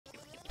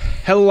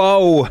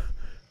Hello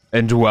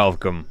and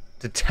welcome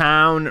to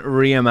Town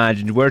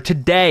Reimagined, where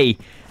today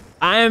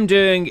I am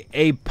doing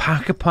a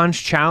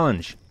Pack-a-Punch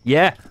challenge.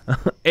 Yeah,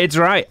 it's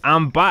right,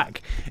 I'm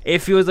back.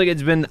 It feels like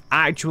it's been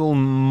actual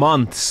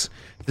months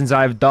since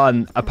I've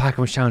done a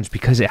Pack-a-Punch challenge,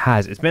 because it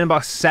has. It's been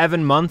about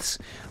 7 months,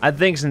 I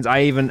think, since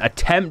I even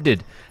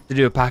attempted to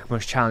do a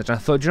Pack-a-Punch challenge. And I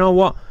thought, you know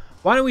what?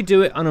 Why don't we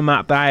do it on a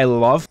map that I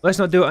love? Let's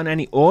not do it on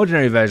any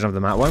ordinary version of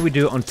the map. Why don't we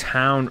do it on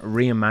Town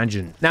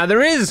Reimagined? Now,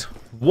 there is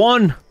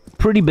one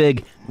pretty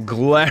big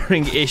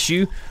glaring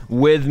issue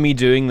with me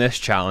doing this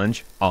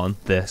challenge on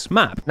this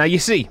map. Now, you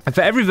see,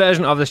 for every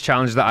version of this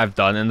challenge that I've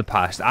done in the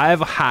past, I have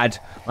had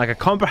like a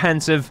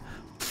comprehensive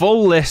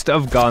full list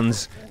of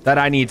guns that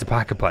I need to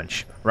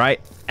Pack-a-Punch,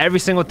 right? Every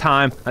single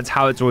time, that's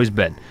how it's always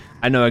been.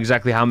 I know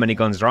exactly how many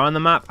guns are on the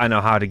map, I know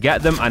how to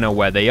get them, I know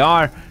where they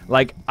are,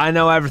 like, I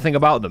know everything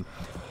about them.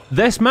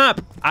 This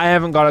map, I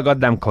haven't got a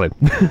goddamn clue.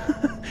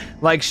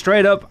 Like,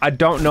 straight up, I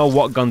don't know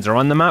what guns are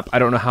on the map. I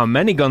don't know how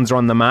many guns are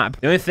on the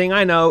map. The only thing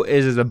I know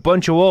is there's a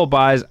bunch of wall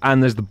buys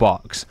and there's the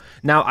box.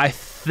 Now, I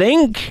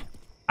think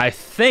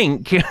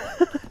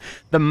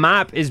the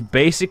map is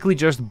basically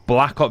just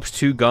Black Ops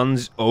 2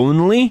 guns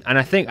only. And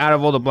I think out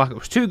of all the Black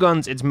Ops 2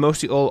 guns, it's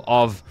mostly all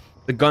of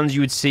the guns you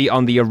would see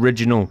on the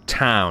original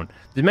town.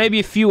 There may be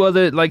a few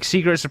other, like,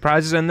 secret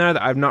surprises in there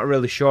that I'm not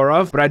really sure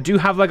of, but I do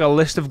have, like, a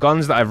list of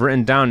guns that I've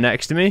written down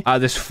next to me.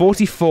 There's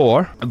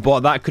 44,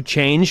 but that could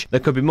change. There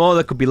could be more,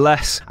 there could be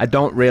less. I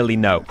don't really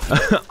know.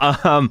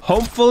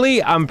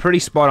 Hopefully, I'm pretty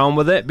spot on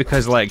with it,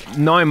 because, like,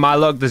 knowing my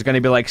luck, there's going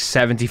to be, like,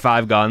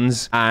 75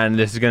 guns, and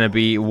this is going to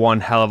be one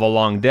hell of a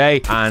long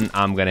day, and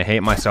I'm going to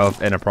hate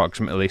myself in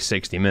approximately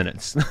 60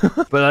 minutes.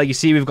 But, like, you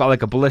see, we've got,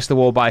 like, a ballista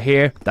wall buy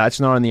here.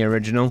 That's not in the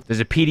original. There's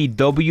a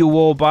PDW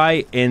wall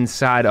buy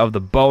inside of the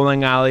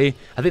bowling alley.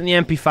 I think the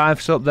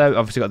MP5's up there.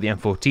 Obviously got the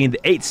M14. The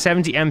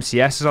 870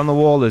 MCS is on the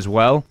wall as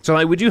well. So,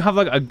 like, we do have,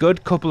 like, a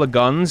good couple of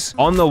guns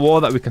on the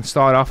wall that we can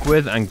start off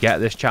with and get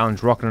this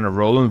challenge rocking and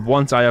rolling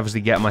once I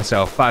obviously get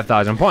myself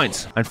 5,000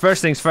 points. And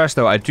first things first,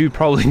 though, I do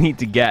probably need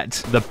to get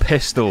the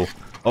pistol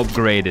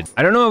upgraded.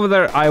 I don't know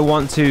whether I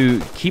want to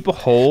keep a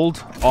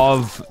hold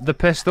of the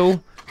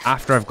pistol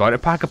after I've got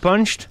it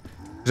Pack-a-Punched.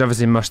 There's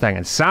obviously Mustang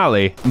and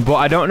Sally, but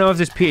I don't know if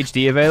there's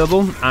PhD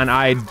available, and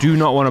I do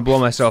not want to blow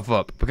myself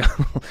up,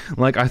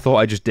 like I thought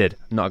I just did,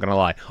 not gonna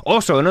lie.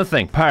 Also, another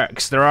thing,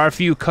 perks. There are a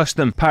few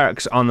custom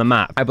perks on the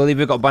map. I believe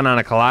we've got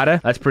Banana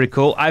Colada. That's pretty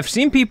cool. I've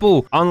seen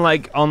people on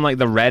like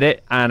the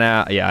Reddit, and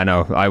yeah, I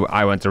know,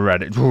 I went to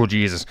Reddit. Oh,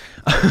 Jesus.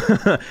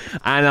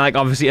 And like,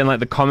 obviously, in like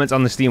the comments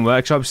on the Steam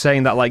Workshop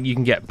saying that like you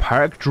can get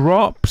perk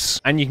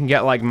drops, and you can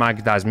get like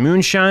Magda's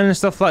Moonshine and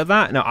stuff like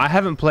that. Now, I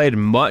haven't played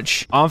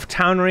much of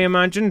Town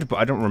Reimagined, but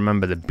I don't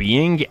remember there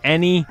being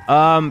any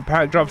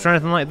perk drops or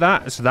anything like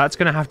that, so that's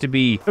gonna have to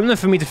be something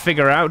for me to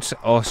figure out.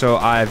 Also,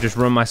 I've just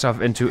run myself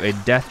into a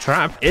death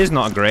trap. It is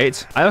not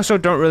great. I also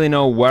don't really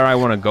know where I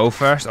want to go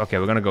first. Okay,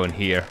 we're gonna go in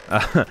here.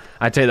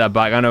 I take that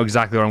back. I know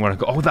exactly where I'm gonna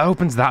go. Oh, that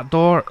opens that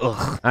door.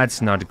 Ugh,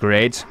 that's not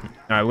great.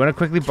 All right, we're gonna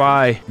quickly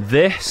buy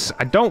this.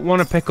 I don't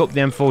want to pick up the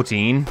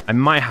M14. I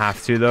might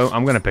have to, though.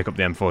 I'm gonna pick up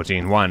the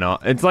M14. Why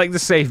not? It's like the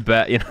safe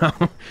bet, you know?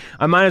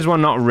 I might as well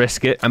not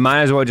risk it. I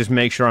might as well just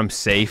make sure I'm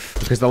safe,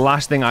 because the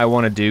last thing I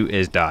want to do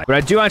is die. But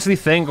I do actually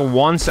think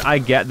once I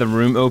get the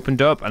room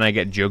opened up and I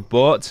get jug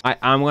bought, I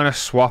am gonna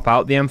swap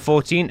out the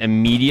M14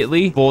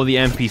 immediately for the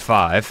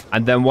MP5.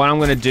 And then what I'm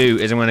gonna do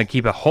is I'm gonna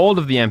keep a hold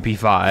of the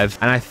MP5,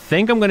 and I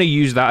think I'm gonna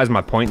use that as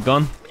my point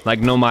gun. Like,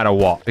 no matter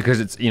what, because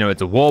it's, you know,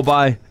 it's a wall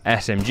buy,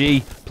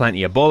 SMG,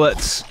 plenty of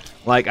bullets.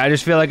 Like, I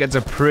just feel like it's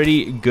a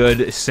pretty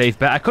good safe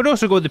bet. I could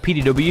also go with the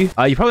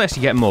PDW. You probably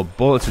actually get more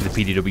bullets with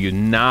the PDW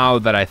now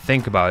that I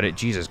think about it.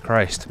 Jesus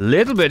Christ.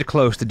 Little bit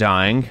close to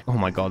dying. Oh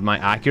my God, my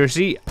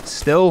accuracy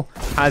still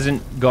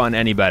hasn't gotten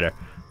any better.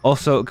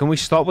 Also, can we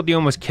stop with the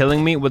almost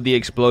killing me with the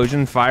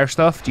explosion fire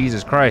stuff?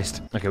 Jesus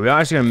Christ. Okay, we're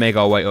actually going to make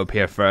our way up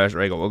here first.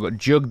 Right, we've got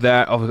Jug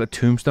there. Oh, we've got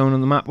Tombstone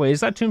on the map. Wait,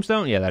 is that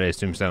Tombstone? Yeah, that is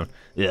Tombstone.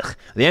 Ugh.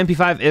 The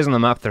MP5 is on the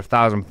map. They're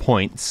 1,000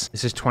 points.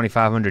 This is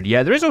 2,500.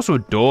 Yeah, there is also a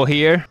door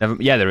here.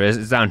 Yeah, there is.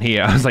 It's down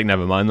here. I was like,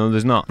 never mind. No,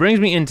 there's not. Brings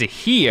me into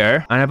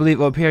here. And I believe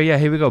up here, yeah,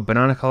 here we go.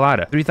 Banana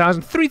Colada.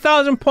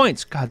 3,000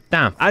 points. God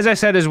damn. As I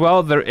said as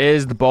well, there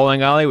is the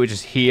bowling alley, which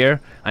is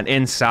here. And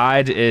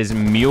inside is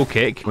Mule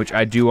Kick, which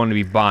I do want to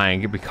be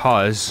buying,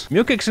 because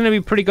Mule Kick's going to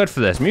be pretty good for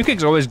this. Mule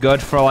Kick's always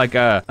good for like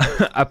a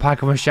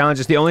Pack-a-Punch challenge.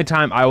 It's the only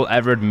time I will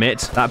ever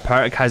admit that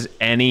perk has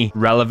any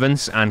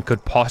relevance and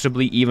could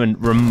possibly even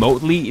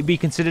remotely be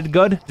considered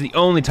good. It's the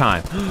only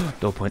time.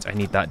 Dull points. I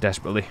need that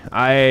desperately.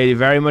 I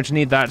very much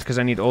need that, because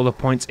I need all the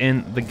points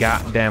in the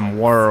goddamn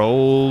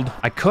world.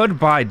 I could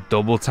buy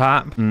double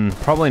tap.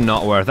 Probably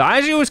not worth it. I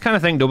actually always kind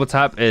of think double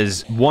tap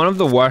is one of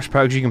the worst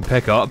perks you can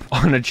pick up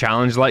on a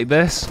challenge like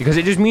this, because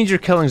it just means you're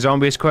killing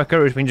zombies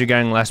quicker, which means you're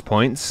getting less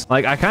points.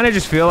 Like, I kind of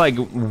just feel like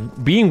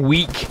being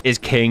weak is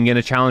king in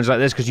a challenge like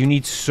this, because you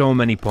need so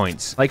many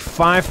points. Like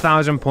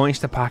 5,000 points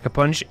to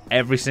Pack-a-Punch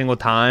every single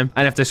time.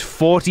 And if there's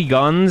 40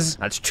 guns,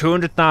 that's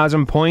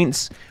 200,000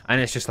 points. And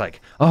it's just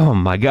like, oh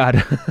my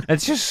god.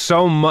 It's just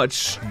so much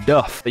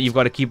stuff that you've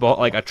got to keep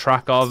like a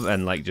track of,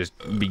 and like just,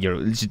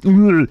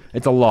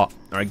 it's a lot.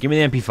 All right, give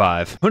me the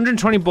MP5.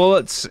 120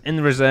 bullets in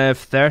the reserve,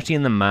 30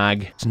 in the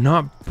mag. It's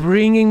not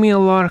bringing me a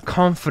lot of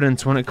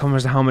confidence when it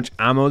comes to how much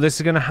ammo this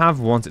is gonna have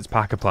once it's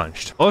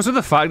pack-a-punched. Also,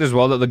 the fact as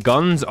well that the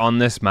guns on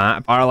this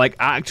map are like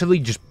actually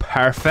just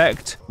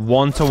perfect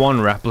one-to-one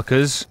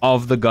replicas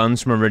of the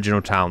guns from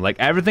original town. Like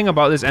everything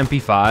about this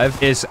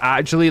MP5 is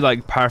actually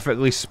like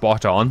perfectly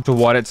spot on to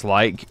what it's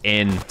like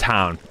in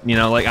town. You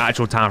know, like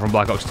actual town from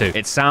Black Ops 2.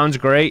 It sounds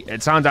great.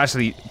 It sounds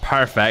actually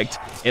perfect.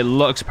 It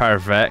looks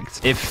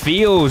perfect. It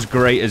feels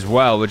great as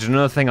well, which is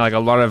another thing. Like a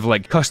lot of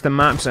like custom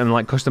maps and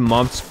like custom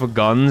mods for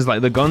guns,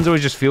 like the guns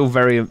always just feel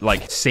very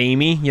like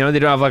samey. You know, they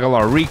don't have like a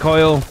lot of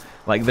recoil.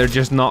 Like they're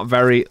just not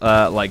very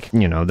like,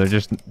 you know, they're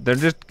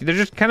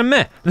just kind of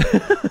meh.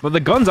 But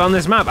the guns on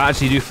this map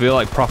actually do feel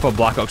like proper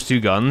Black Ops 2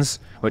 guns,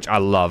 which I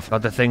love.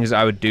 Got the things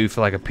I would do for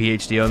like a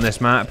PhD on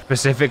this map,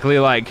 specifically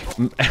like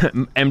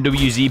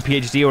MWZ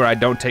PhD, where I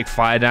don't take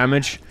fire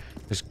damage.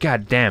 Just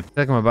goddamn, I feel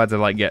like I'm about to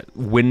like get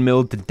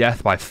windmilled to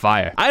death by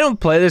fire. I don't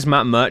play this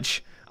map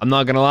much, I'm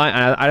not gonna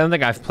lie. I don't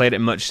think I've played it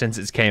much since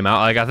it's came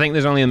out. Like I think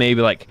there's only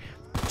maybe like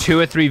 2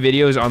 or 3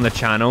 videos on the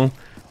channel,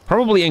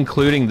 probably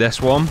including this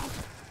one,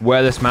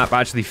 where this map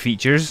actually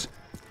features.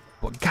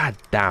 But god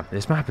damn,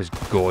 this map is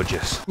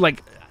gorgeous.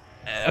 Like,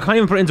 I can't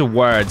even put into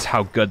words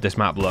how good this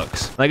map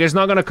looks. Like, it's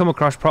not gonna come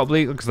across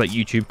properly because like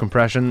YouTube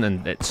compression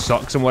and it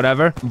sucks and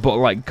whatever, but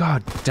like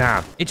god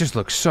damn, it just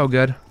looks so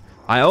good.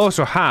 I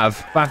also have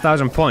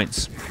 5,000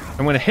 points.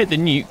 I'm gonna hit the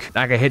nuke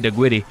like I hit the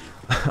Gwitty.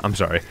 I'm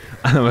sorry.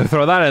 I'm gonna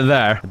throw that in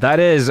there. That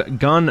is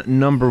gun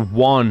number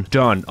 1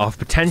 done of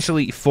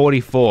potentially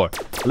 44.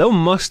 Little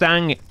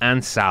Mustang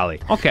and Sally.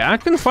 Okay, I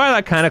can fire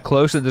that kind of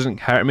close. It doesn't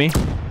hurt me.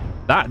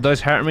 That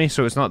does hurt me,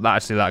 so it's not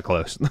actually that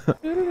close.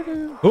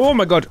 Oh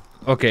my god.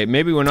 Okay,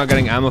 maybe we're not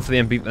getting ammo for the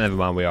MP. Never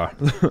mind, we are.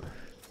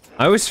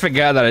 I always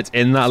forget that it's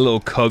in that little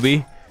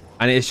cubby,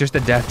 and it's just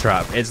a death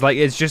trap. It's like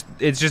it's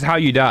just how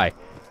you die.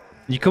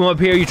 You come up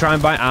here, you try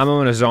and buy ammo,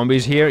 and a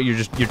zombie's here.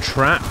 You're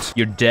trapped.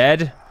 You're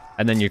dead.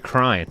 And then you're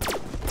crying.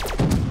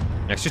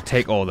 Let's just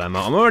take all them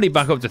out. I'm already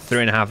back up to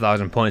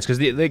 3,500 points because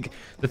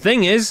the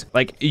thing is,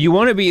 like, you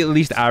want to be at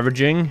least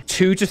averaging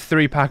 2 to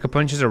 3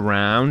 pack-a-punches a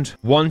round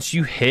once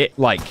you hit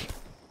like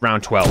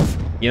round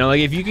 12. You know,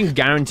 like if you can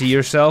guarantee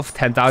yourself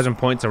 10,000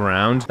 points a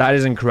round, that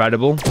is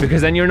incredible,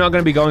 because then you're not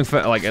going to be going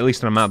for like, at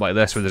least on a map like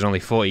this where there's only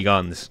 40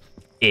 guns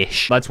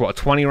ish. That's what,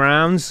 20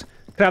 rounds.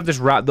 Could have this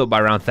wrapped up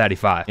by round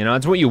 35. You know,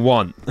 that's what you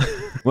want.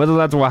 Whether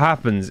that's what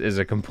happens is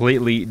a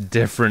completely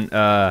different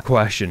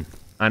question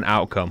and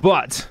outcome.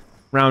 But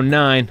round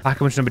 9,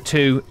 pack-a-punch number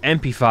 2,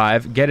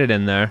 MP5, get it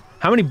in there.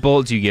 How many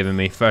bullets are you giving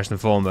me, first and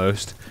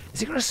foremost?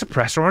 Is it got a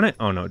suppressor on it?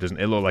 Oh no, it doesn't.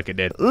 It looked like it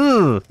did.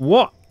 Ugh,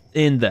 what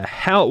in the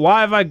hell?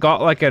 Why have I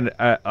got like why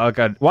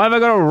have I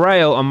got a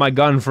rail on my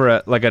gun for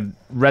a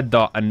red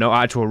dot and no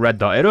actual red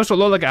dot? It also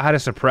looked like it had a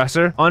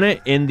suppressor on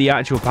it in the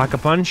actual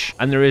pack-a-punch,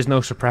 and there is no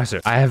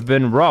suppressor. I have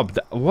been robbed.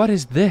 What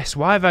is this?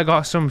 Why have I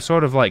got some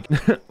sort of like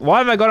why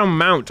have I got a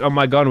mount on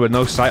my gun with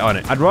no sight on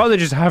it? I'd rather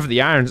just have the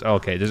irons.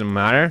 Okay, doesn't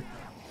matter.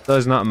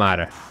 Does not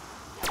matter.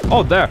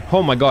 Oh, there.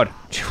 Oh my god.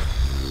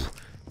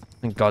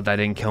 Thank god that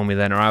didn't kill me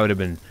then, or I would have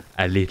been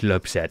a little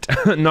upset.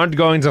 Not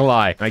going to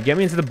lie. Alright, get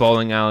me into the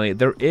bowling alley.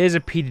 There is a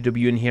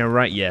PDW in here,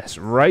 right? Yes,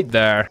 right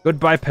there.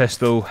 Goodbye,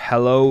 pistol.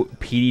 Hello,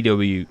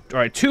 PDW.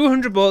 Alright,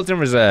 200 bullets in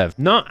reserve.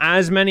 Not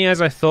as many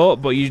as I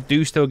thought, but you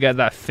do still get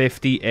that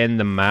 50 in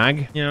the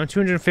mag. You know,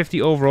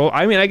 250 overall.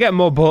 I mean, I get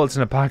more bullets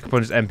in a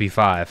pack-a-punch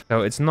MP5,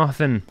 so it's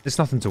nothing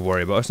to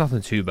worry about. It's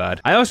nothing too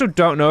bad. I also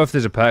don't know if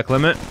there's a perk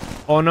limit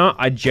or not.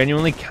 I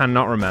genuinely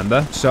cannot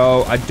remember.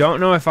 So I don't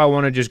know if I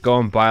want to just go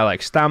and buy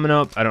like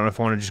stamina up. I don't know if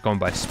I want to just go and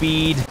buy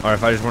speed, or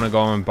if I just want to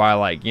go and buy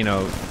like, you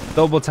know,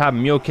 double tap,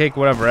 mule kick,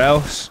 whatever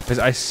else, because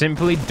I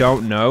simply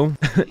don't know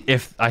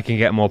if I can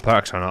get more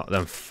perks or not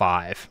than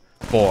 4,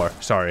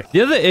 sorry.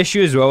 The other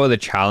issue as well with a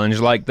challenge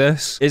like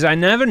this is I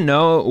never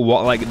know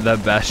what like the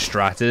best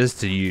strat is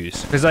to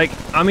use, because like,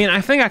 I mean,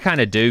 I think I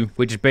kind of do,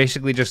 which is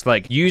basically just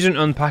like use an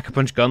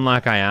unpack-a-punch gun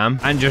like I am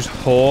and just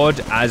hoard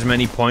as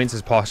many points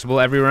as possible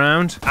every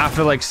round.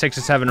 After like 6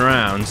 or 7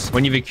 rounds,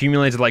 when you've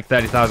accumulated like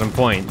 30,000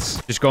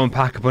 points, just go and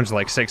pack-a-punch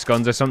like 6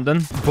 guns or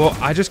something. But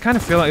I just kind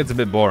of feel like it's a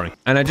bit boring,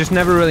 and I just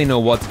never really know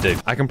what to do.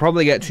 I can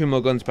probably get 2 more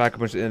guns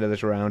pack-a-punch at the end of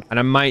this round, and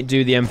I might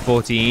do the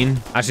M14.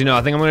 Actually, no,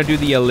 I think I'm going to do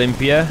the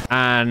Olympia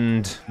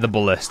and the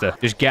Ballista.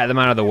 Just get them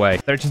out of the way.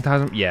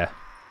 13,000? Yeah.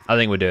 I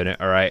think we're doing it.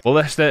 All right.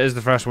 Ballista is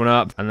the first one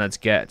up. And let's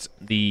get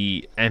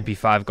the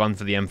MP5 gun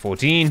for the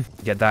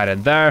M14. Get that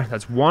in there.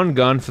 That's 1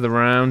 gun for the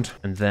round.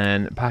 And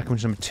then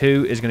pack-a-punch number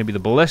 2 is going to be the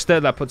Ballista.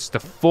 That puts us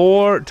to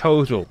 4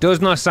 total.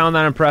 Does not sound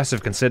that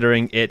impressive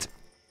considering it...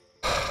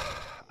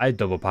 I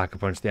double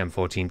pack-a-punch the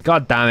M14.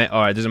 God damn it.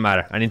 All right, doesn't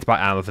matter. I need to buy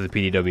ammo for the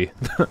PDW.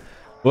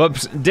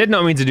 Whoops, did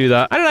not mean to do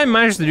that. How did I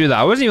manage to do that?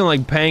 I wasn't even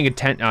like paying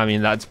attention. I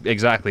mean, that's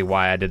exactly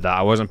why I did that.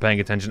 I wasn't paying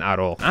attention at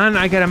all. And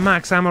I get a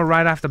max ammo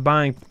right after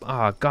buying,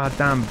 oh,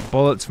 goddamn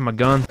bullets for my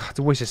gun. God, it's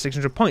a waste of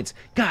 600 points.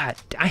 God,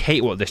 I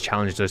hate what this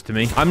challenge does to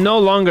me. I'm no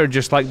longer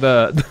just like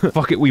the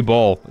fuck it, we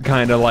ball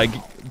kind of like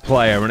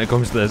player when it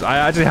comes to this. I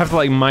actually have to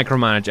like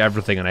micromanage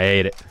everything and I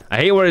hate it. I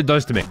hate what it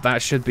does to me.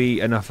 That should be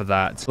enough of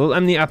that. Well,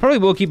 I probably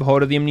will keep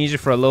hold of the amnesia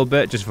for a little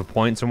bit just for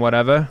points and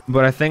whatever,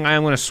 but I think I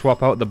am going to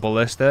swap out the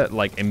ballista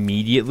like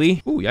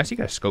immediately. Ooh, you actually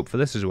got a scope for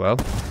this as well.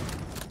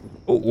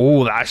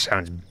 Oh, that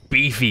sounds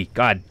beefy.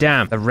 God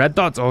damn. The red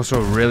dot's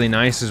also really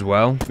nice as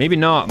well. Maybe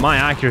not. My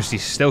accuracy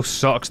still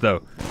sucks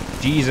though.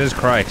 Jesus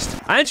Christ.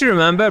 I actually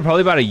remember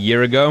probably about a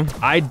year ago,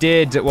 I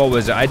did, what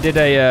was it? I did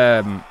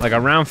a, like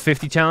a round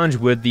 50 challenge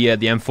with the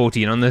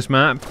M14 on this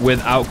map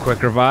without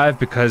quick revive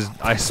because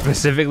I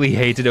specifically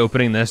hated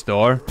opening this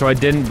door. So I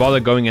didn't bother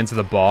going into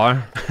the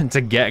bar to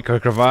get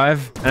quick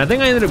revive. And I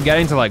think I ended up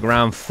getting to like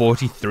round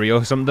 43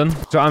 or something.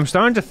 So I'm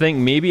starting to think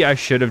maybe I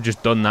should have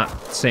just done that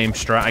same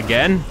strat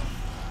again.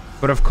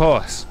 But of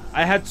course,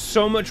 I had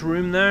so much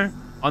room there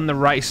on the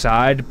right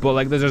side, but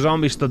like there's a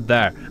zombie stood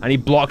there and he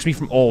blocks me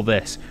from all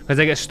this because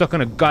I get stuck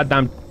on a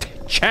goddamn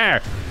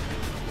chair.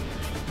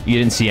 You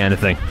didn't see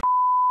anything.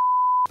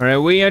 All right,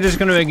 we are just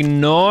going to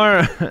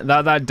ignore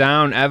that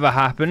down ever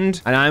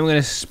happened, and I'm going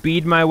to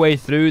speed my way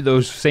through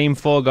those same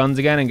 4 guns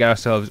again and get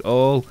ourselves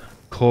all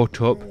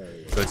caught up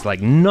so it's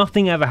like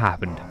nothing ever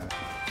happened.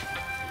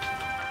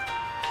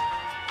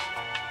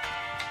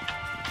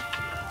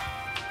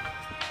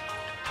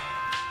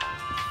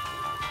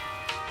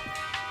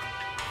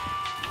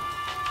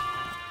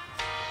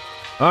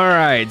 All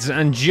right,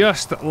 and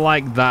just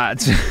like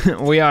that,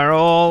 we are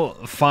all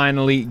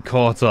finally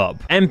caught up.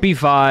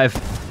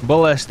 MP5,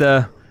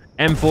 Ballista,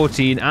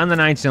 M14, and the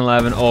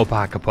 1911 all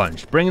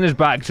pack-a-punch, bringing us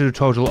back to a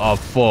total of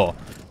 4.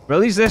 But at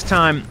least this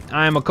time,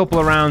 I am a couple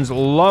of rounds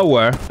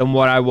lower than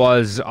what I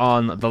was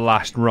on the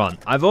last run.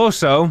 I've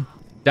also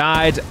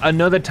died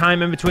another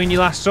time in between you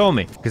last saw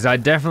me, because I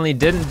definitely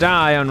didn't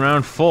die on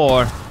round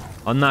 4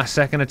 on that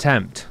second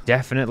attempt.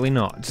 Definitely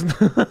not.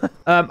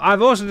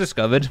 I've also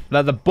discovered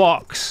that the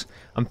box,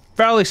 I'm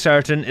fairly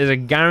certain, is a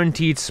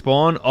guaranteed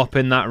spawn up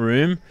in that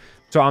room.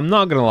 So I'm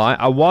not gonna lie,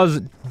 I was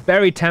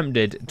very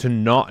tempted to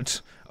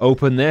not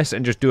open this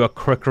and just do a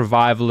quick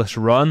revivalist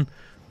run.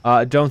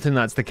 I don't think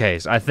that's the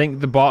case. I think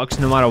the box,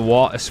 no matter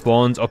what,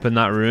 spawns up in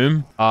that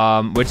room,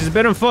 which is a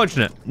bit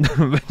unfortunate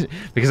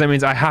because that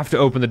means I have to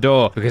open the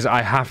door because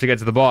I have to get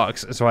to the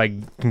box so I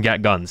can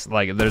get guns.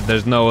 Like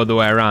there's no other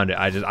way around it.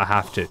 I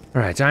have to.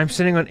 All right, I'm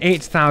sitting on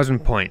 8,000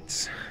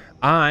 points.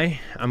 I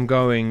am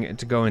going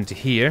to go into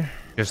here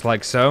just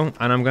like so,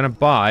 and I'm gonna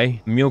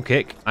buy mule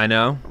kick. I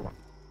know,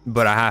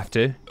 but I have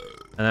to. And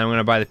then I'm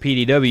gonna buy the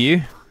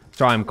PDW.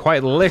 So I'm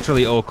quite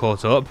literally all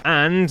caught up,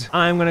 and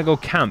I'm gonna go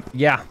camp.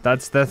 Yeah,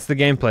 that's the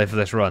gameplay for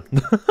this run.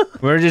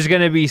 We're just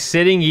gonna be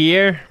sitting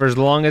here for as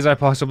long as I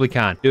possibly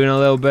can, doing a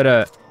little bit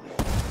of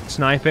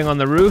sniping on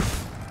the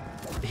roof.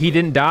 He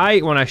didn't die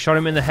when I shot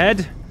him in the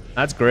head.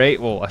 That's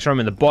great. Well, I shot him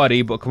in the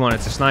body, but come on,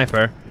 it's a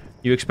sniper.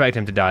 You expect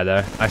him to die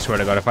there. I swear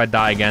to God, if I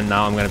die again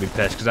now, I'm gonna be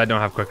pissed because I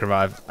don't have quick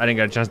revive. I didn't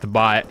get a chance to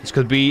buy it. This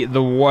could be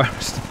the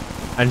worst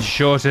and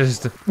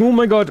shortest, oh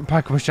my God,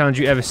 pack-a-punch challenge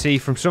you ever see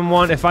from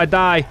someone. If I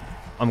die,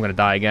 I'm gonna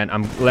die again.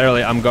 I'm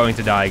going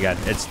to die again.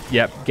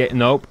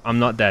 Nope, I'm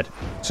not dead.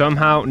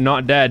 Somehow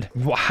not dead.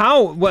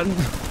 How? What?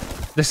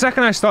 The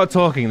second I start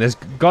talking, this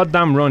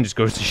goddamn run just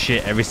goes to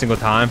shit every single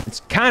time.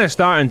 It's kind of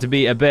starting to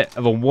be a bit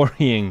of a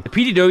worrying. The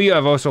PDW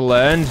I've also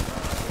learned,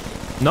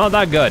 not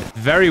that good.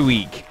 Very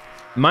weak.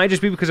 Might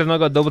just be because I've not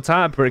got double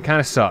tap, but it kind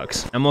of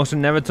sucks. I'm also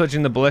never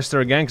touching the ballista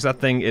again because that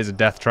thing is a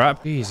death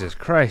trap. Jesus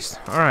Christ.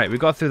 All right, we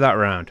got through that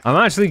round. I'm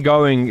actually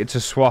going to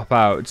swap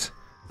out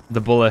the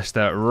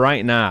ballista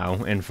right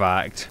now, in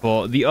fact,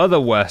 for the other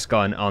worst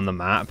gun on the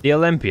map, the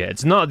Olympia.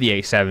 It's not the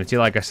 870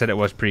 like I said it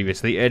was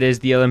previously. It is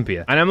the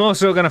Olympia. And I'm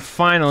also gonna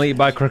finally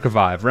buy quick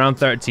revive round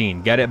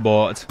 13, get it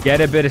bought, get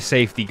a bit of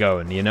safety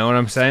going, you know what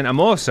I'm saying? I'm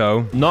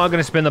also not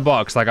gonna spin the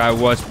box like I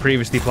was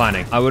previously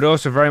planning. I would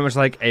also very much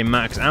like a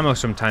max ammo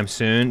sometime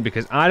soon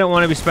because I don't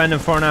want to be spending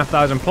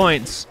 4,500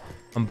 points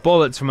on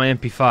bullets for my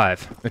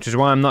MP5, which is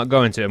why I'm not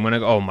going to. I'm gonna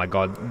go, oh my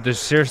God, there's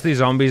seriously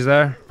zombies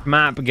there?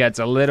 Map gets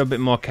a little bit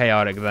more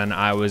chaotic than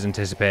I was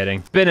anticipating.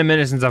 It's been a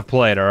minute since I've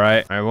played, all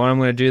right? All right, what I'm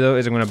gonna do though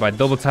is I'm gonna buy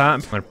double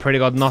tap. I'm gonna pray to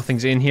God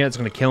nothing's in here. It's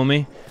gonna kill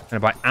me. I'm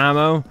gonna buy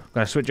ammo. I'm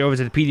gonna switch over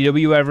to the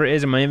PDW, wherever it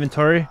is in my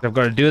inventory. I've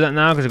got to do that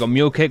now because I've got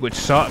mule kick, which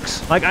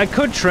sucks. Like, I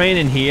could train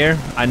in here.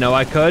 I know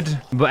I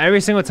could. But every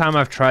single time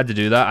I've tried to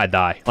do that, I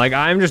die. Like,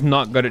 I'm just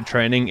not good at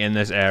training in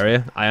this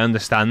area. I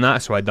understand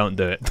that, so I don't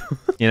do it.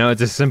 You know,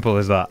 it's as simple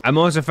as that. I'm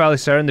also fairly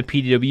certain the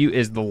PDW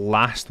is the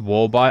last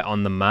wall buy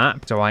on the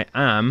map. So I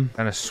am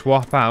gonna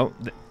swap out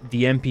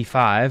the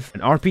MP5.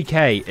 And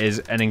RPK is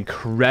an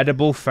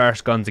incredible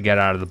first gun to get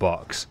out of the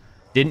box.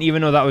 Didn't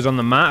even know that was on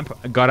the map.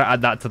 I gotta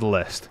add that to the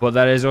list. But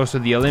that is also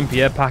the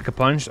Olympia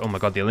pack-a-punch. Oh my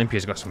God, the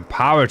Olympia's got some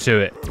power to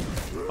it.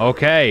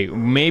 Okay,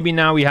 maybe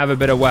now we have a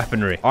bit of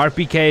weaponry.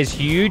 RPK is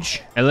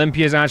huge.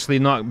 Olympia's actually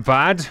not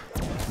bad.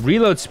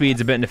 Reload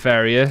speed's a bit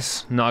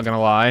nefarious, not gonna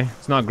lie.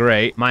 It's not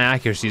great. My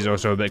accuracy is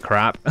also a bit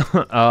crap.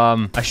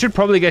 I should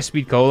probably get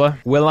speed cola.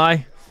 Will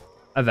I?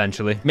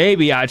 Eventually.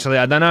 Maybe, actually.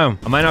 I don't know.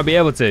 I might not be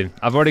able to.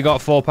 I've already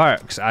got 4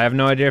 perks. I have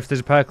no idea if there's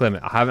a perk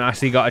limit. I haven't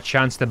actually got a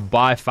chance to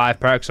buy 5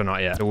 perks or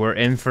not yet. So we're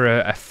in for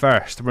a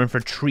first. We're in for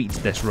a treat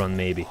this run,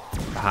 maybe.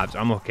 Perhaps.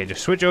 I'm okay.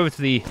 Just switch over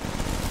to the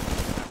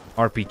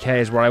RPK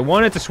is where I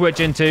wanted to switch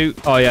into.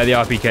 Oh yeah, the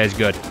RPK is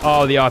good.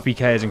 Oh, the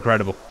RPK is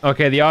incredible.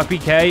 Okay, the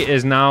RPK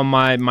is now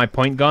my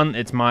point gun.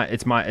 It's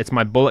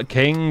my bullet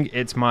king.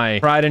 It's my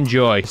pride and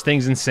joy. This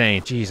thing's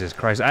insane. Jesus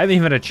Christ. I haven't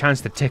even had a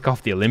chance to tick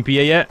off the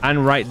Olympia yet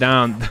and write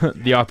down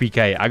the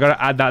RPK. I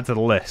gotta add that to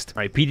the list.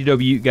 All right,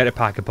 PDW, get a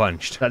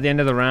pack-a-punched. At the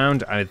end of the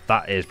round,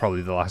 that is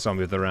probably the last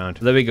zombie of the round.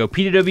 There we go.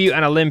 PDW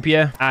and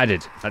Olympia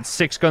added. That's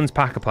 6 guns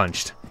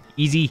pack-a-punched.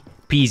 Easy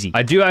peasy.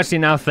 I do actually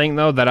now think,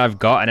 though, that I've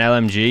got an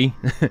LMG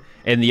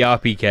in the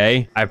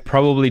RPK. I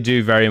probably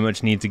do very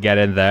much need to get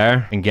in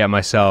there and get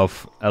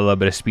myself a little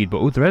bit of speed. But,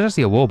 oh, there is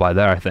actually a wall by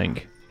there, I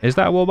think. Is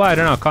that a wall by? I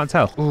don't know. I can't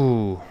tell.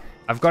 Ooh.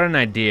 I've got an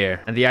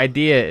idea. And the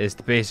idea is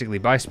to basically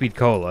buy speed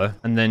cola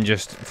and then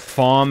just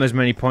farm as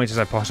many points as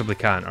I possibly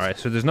can. All right,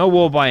 so there's no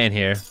wall by in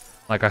here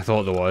like I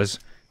thought there was.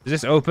 Is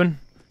this open?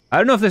 I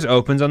don't know if this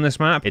opens on this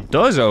map. It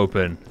does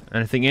open.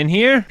 Anything in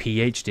here?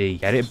 PhD.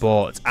 Get it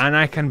bought. And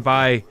I can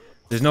buy...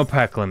 There's no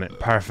perk limit.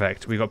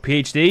 Perfect. We got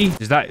PhD.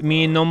 Does that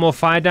mean no more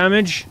fire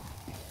damage?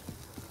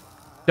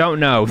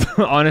 Don't know.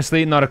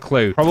 Honestly, not a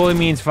clue. Probably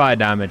means fire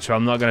damage, so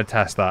I'm not going to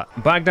test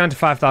that. Back down to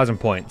 5,000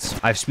 points.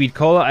 I have speed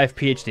cola. I have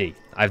PhD.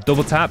 I have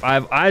double tap.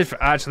 I've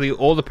actually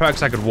all the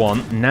perks I could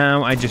want.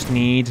 Now I just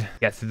need to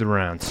get through the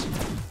rounds.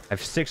 I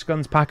have 6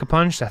 guns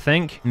pack-a-punched, I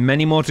think.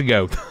 Many more to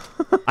go.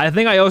 I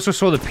think I also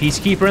saw the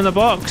Peacekeeper in the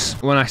box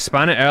when I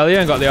span it earlier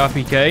and got the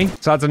RPK.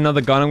 So that's another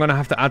gun I'm going to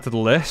have to add to the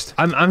list.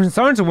 I'm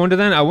starting to wonder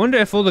then. I wonder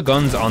if all the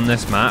guns on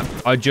this map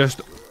are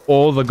just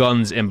all the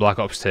guns in Black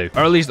Ops 2.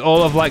 Or at least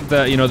all of, like,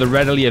 the, you know, the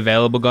readily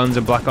available guns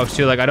in Black Ops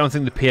 2. Like, I don't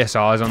think the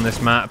PSR is on this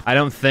map. I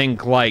don't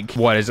think, like,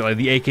 what is it, like,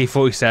 the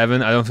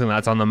AK-47? I don't think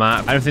that's on the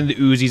map. I don't think the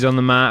Uzi's on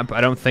the map. I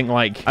don't think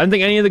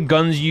any of the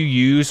guns you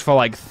use for,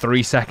 like,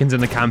 3 seconds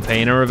in the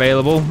campaign are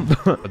available.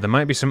 But there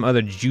might be some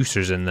other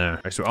juicers in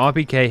there. Right, so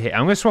RPK,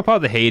 I'm gonna swap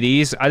out the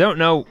Hades. I don't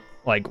know,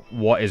 like,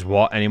 what is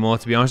what anymore,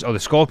 to be honest. Oh, the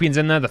Scorpion's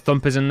in there. The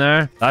Thumper's in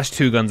there. That's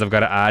 2 guns I've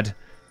got to add.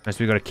 So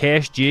we got a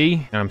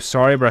KSG, and I'm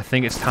sorry, but I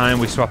think it's time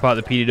we swap out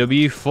the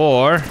PDW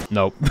for...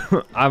 Nope.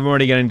 I'm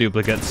already getting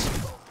duplicates.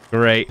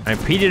 Great. And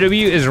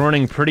PDW is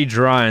running pretty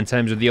dry in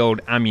terms of the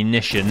old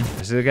ammunition.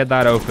 So get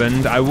that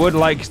opened. I would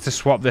like to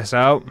swap this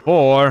out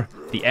for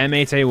the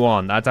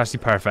M8A1. That's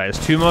actually perfect.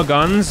 There's 2 more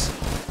guns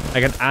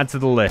I can add to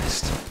the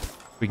list.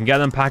 We can get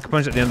them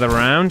pack-a-punch at the end of the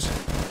round.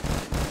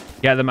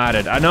 Get them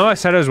added. I know I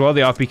said as well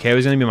the RPK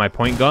was going to be my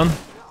point gun.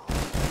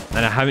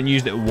 And I haven't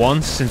used it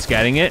once since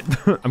getting it.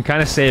 I'm kind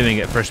of saving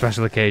it for a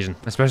special occasion.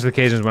 A special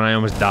occasion is when I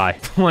almost die.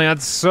 Like,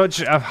 that's such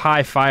a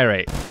high fire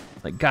rate.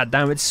 Like,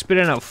 goddamn, it's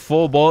spitting out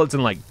 4 bullets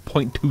in, like,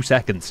 0.2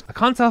 seconds. I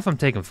can't tell if I'm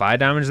taking fire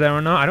damage there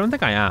or not. I don't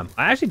think I am.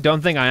 I actually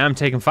don't think I am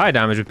taking fire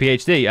damage with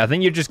PhD. I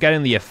think you're just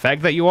getting the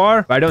effect that you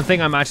are, but I don't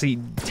think I'm actually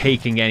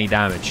taking any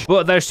damage.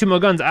 But there's 2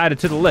 more guns added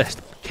to the list.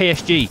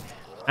 KSG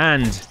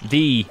and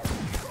the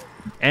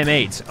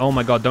M8. Oh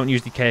my god, don't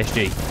use the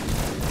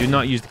KSG. Do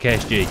not use the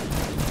KSG.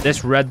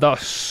 This red dot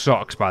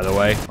sucks, by the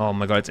way. Oh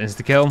my god, it's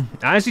insta-kill.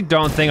 I actually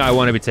don't think I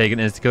want to be taking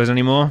insta-kills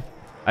anymore.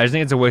 I just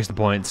think it's a waste of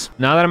points.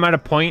 Now that I'm at a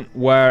point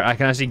where I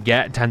can actually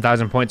get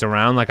 10,000 points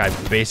around like I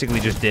basically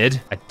just did,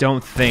 I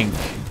don't think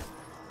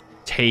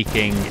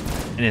taking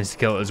an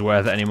insta-kill is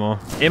worth it anymore.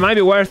 It might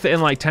be worth it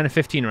in like 10 or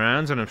 15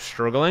 rounds when I'm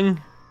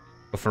struggling.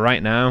 But for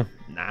right now,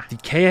 nah. The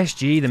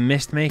KSG, the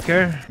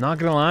Mistmaker, not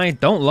gonna lie,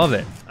 don't love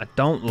it. I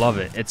don't love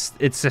it.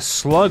 It's a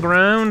slug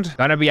round.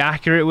 Gotta be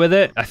accurate with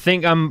it. I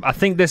think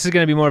this is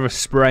gonna be more of a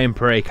spray and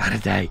pray kind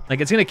of day.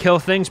 Like, it's gonna kill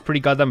things pretty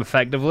goddamn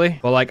effectively.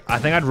 But like, I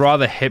think I'd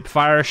rather hip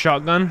fire a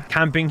shotgun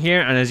camping here.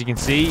 And as you can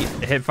see,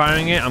 hip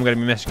firing it, I'm gonna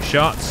be missing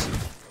shots.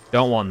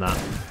 Don't want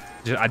that.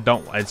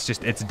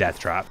 It's a death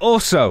trap.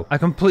 Also, I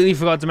completely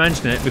forgot to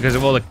mention it because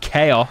of all the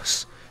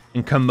chaos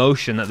and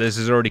commotion that this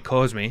has already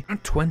caused me. I'm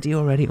 20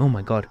 already? Oh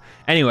my god.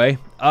 Anyway,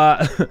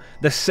 the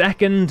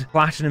second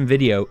platinum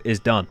video is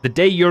done. The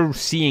day you're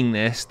seeing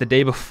this, the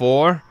day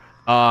before,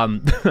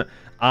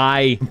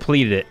 I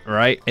completed it,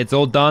 right? It's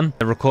all done.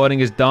 The recording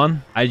is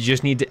done. I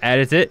just need to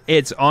edit it.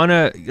 It's on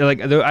a,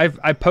 like,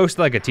 I posted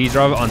like a teaser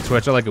of it on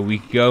Twitter like a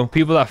week ago.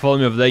 People that follow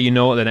me over there, you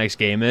know what the next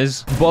game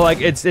is. But like,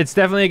 it's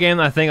definitely a game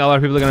that I think a lot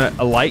of people are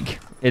gonna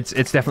like. It's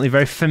definitely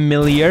very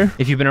familiar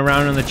if you've been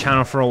around on the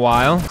channel for a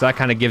while. So that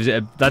kind of gives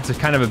it that's a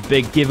kind of a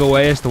big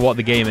giveaway as to what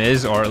the game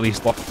is, or at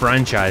least what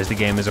franchise the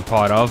game is a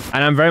part of.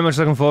 And I'm very much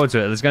looking forward to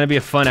it. There's going to be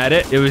a fun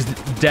edit. It was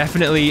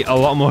definitely a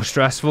lot more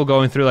stressful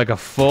going through like a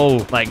full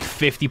like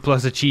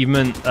 50+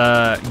 achievement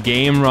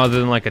game rather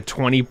than like a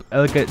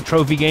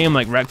trophy game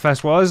like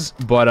Wreckfest was.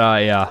 But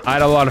yeah, I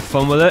had a lot of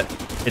fun with it.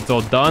 It's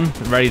all done,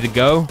 ready to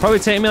go. Probably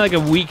take me like a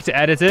week to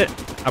edit it.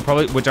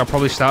 which I'll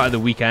probably start at the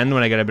weekend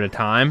when I get a bit of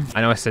time.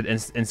 I know I said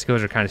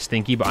insta-kills are kind of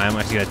stinky, but I am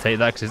actually going to take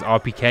that because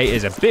RPK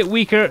is a bit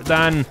weaker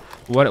than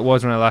what it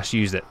was when I last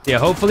used it. Yeah,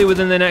 hopefully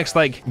within the next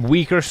like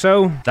week or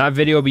so, that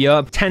video will be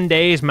up. 10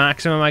 days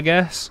maximum, I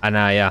guess. And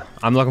yeah,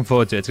 I'm looking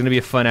forward to it. It's going to be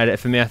a fun edit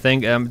for me, I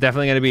think. It's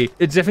definitely going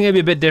to be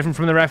a bit different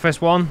from the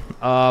Wreckfest one,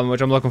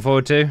 which I'm looking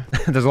forward to.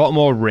 There's a lot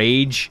more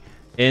rage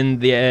in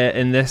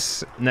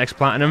this next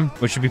platinum,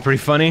 which should be pretty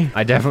funny.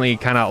 I definitely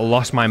kind of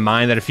lost my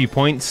mind at a few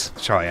points.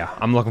 So yeah,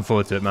 I'm looking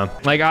forward to it, man.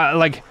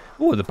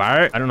 Oh, the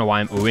Barrett. I don't know why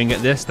I'm oohing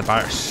at this. The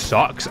Barrett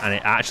sucks, and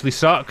it actually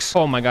sucks.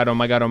 Oh my god, oh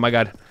my god, oh my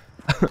god.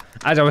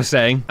 As I was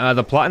saying,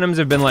 the platinums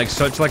have been like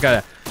such like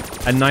a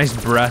nice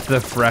breath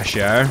of fresh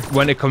air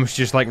when it comes to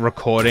just like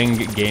recording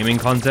gaming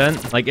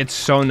content. Like, it's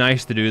so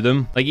nice to do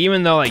them. Like,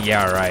 even though like,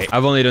 yeah, right,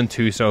 I've only done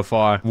 2 so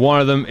far.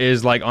 One of them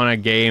is like on a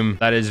game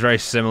that is very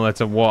similar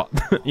to what,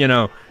 you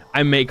know,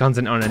 I make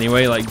content on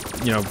anyway, like,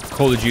 you know,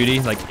 Call of Duty.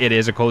 Like, it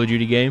is a Call of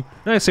Duty game.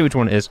 Let's see which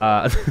one it is.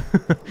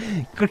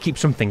 Gotta keep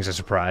some things a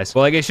surprise.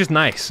 Well, like, it's just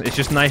nice. It's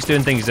just nice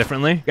doing things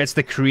differently. Gets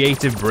the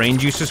creative brain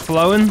juices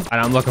flowing, and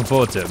I'm looking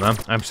forward to it, man.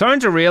 I'm starting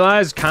to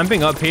realize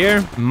camping up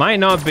here might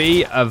not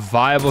be a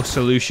viable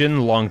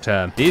solution long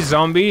term. These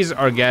zombies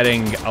are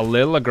getting a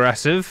little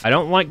aggressive. I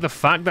don't like the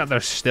fact that they're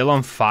still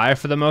on fire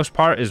for the most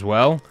part as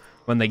well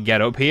when they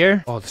get up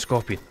here. Oh, the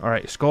Scorpion. All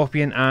right,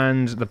 Scorpion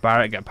and the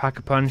Barrett get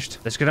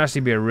pack-a-punched. This could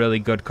actually be a really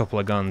good couple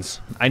of guns.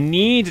 I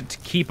need to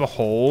keep a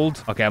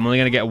hold. Okay, I'm only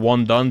going to get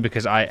 1 done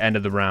because I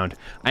ended the round.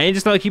 I need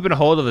to start keeping a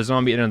hold of the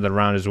zombie at the end of the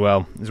round as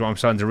well, is what I'm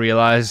starting to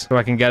realize. So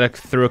I can get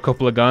through a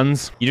couple of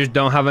guns. You just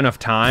don't have enough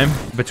time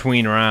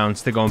between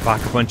rounds to go and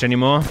pack-a-punch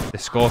anymore. The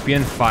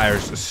Scorpion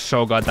fires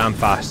so goddamn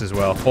fast as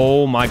well.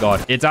 Oh my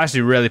god. It's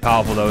actually really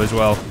powerful though as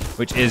well,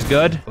 which is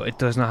good, but it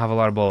does not have a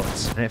lot of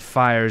bullets. And it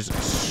fires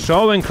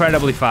so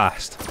incredibly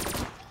fast.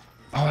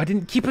 Oh, I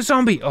didn't keep a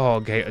zombie. Oh,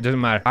 okay, it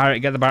doesn't matter. All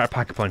right, get the Barrett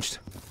pack-a-punched.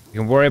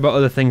 You can worry about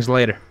other things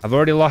later. I've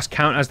already lost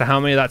count as to how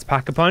many that's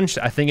pack-a-punched.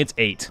 I think it's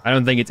 8. I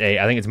don't think it's 8.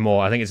 I think it's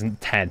more. I think it's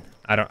 10.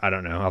 I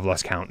don't know. I've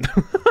lost count.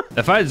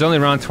 The fight is only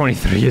around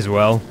 23 as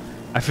well.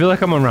 I feel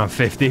like I'm around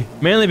 50.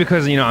 Mainly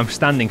because, you know, I'm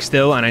standing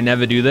still and I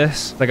never do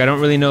this. Like, I don't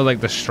really know,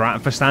 like, the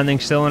strat for standing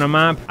still on a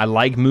map. I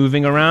like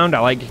moving around. I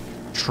like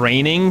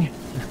training,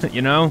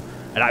 you know?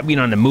 I like being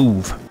on the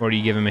move. What are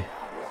you giving me?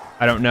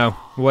 I don't know.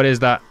 What is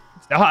that?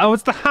 Oh,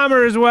 it's the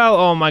hammer as well.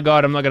 Oh my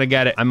god, I'm not gonna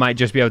get it. I might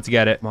just be able to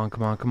get it. Come on,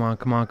 come on, come on,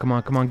 come on, come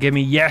on, come on. Give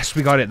me. Yes,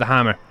 we got it. The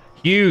hammer.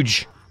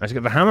 Huge. Let's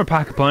get the hammer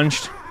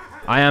pack-a-punched.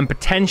 I am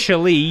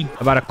potentially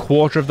about a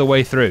quarter of the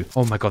way through.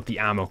 Oh my god, the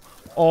ammo.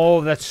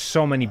 Oh, that's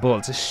so many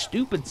bullets. A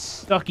stupid,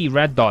 stucky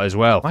red dot as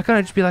well. Why can't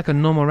it just be like a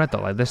normal red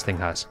dot like this thing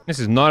has? This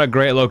is not a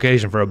great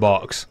location for a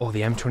box. Oh,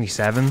 the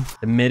M27.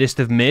 The middest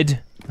of mid.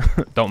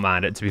 Don't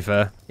mind it, to be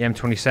fair. The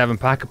M27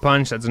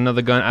 pack-a-punch. That's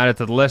another gun added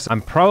to the list.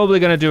 I'm probably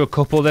going to do a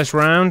couple this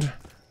round,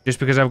 just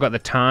because I've got the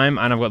time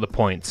and I've got the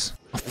points.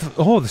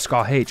 Oh, the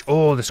Scar H.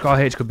 Oh, the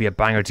Scar H could be a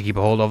banger to keep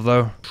a hold of,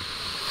 though.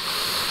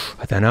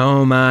 I don't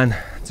know, man.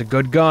 It's a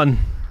good gun.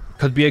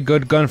 Could be a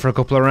good gun for a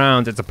couple of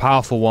rounds. It's a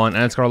powerful one,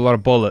 and it's got a lot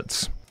of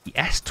bullets. The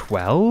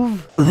S12?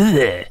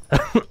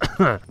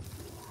 I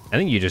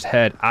think you just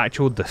heard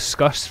actual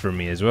disgust from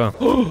me as well.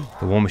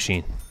 The War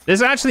Machine.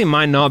 This actually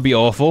might not be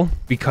awful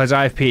because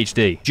I have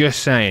PhD.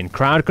 Just saying.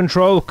 Crowd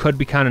control could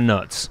be kind of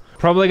nuts.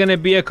 Probably going to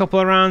be a couple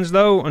of rounds,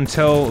 though,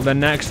 until the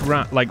next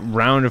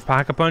round of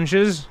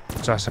pack-a-punches.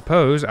 So I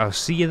suppose I'll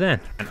see you then.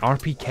 An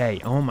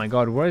RPK. Oh my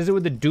god, what is it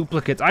with the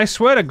duplicates? I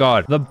swear to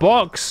god, the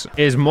box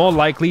is more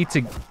likely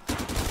to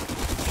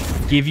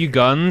give you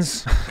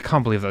guns. I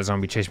can't believe that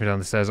zombie chased me down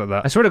the stairs like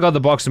that. I swear to god, the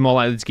box is more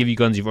likely to give you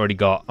guns you've already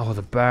got. Oh,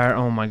 the bear.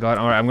 Oh my god.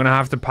 All right, I'm going to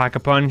have to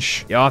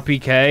pack-a-punch the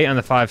RPK and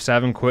the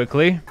 5.7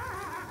 quickly.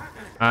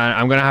 And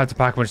I'm going to have to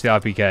pack-a-punch the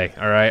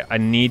RPK. All right, I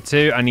need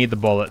the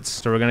bullets.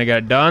 So we're going to get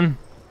it done.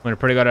 I'm going to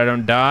pray to God I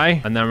don't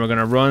die. And then we're going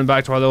to run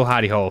back to our little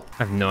hidey hole. I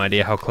have no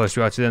idea how close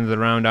we are to the end of the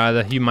round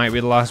either. You might be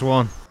the last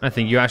one. I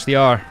think you actually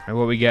are. Right,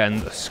 what are we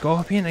getting? The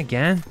Scorpion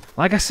again?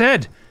 Like I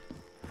said,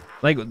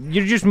 like,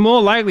 you're just more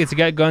likely to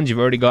get guns you've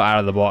already got out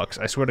of the box.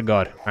 I swear to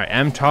God. All right,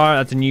 MTAR,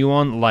 that's a new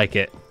one. Like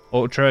it.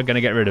 Ultra,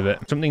 gonna get rid of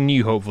it. Something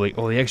new, hopefully.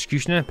 Oh, the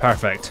Executioner?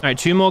 Perfect. All right,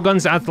 2 more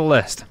guns to add to the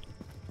list.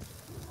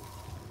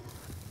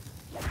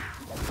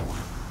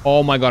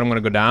 Oh my god, I'm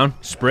gonna go down.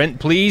 Sprint,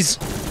 please.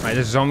 Right,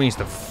 this zombie needs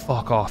to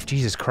fuck off.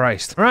 Jesus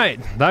Christ.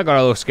 Alright, that got a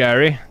little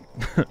scary.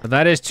 But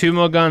that is 2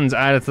 more guns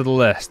added to the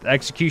list. The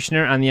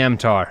Executioner and the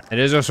MTAR. It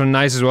is also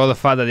nice as well, the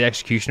fact that the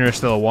Executioner is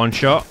still a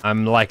one-shot.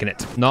 I'm liking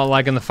it. Not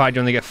liking the fact you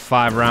only get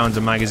 5 rounds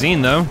of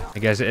magazine, though. I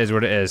guess it is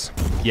what it is.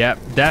 Yep,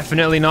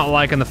 definitely not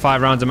liking the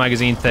 5 rounds of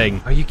magazine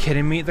thing. Are you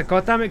kidding me? The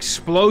goddamn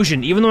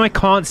explosion, even though I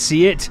can't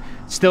see it,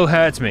 still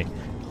hurts me.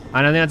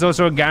 And I think that's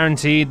also a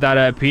guarantee that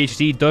a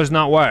PhD does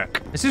not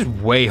work. This is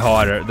way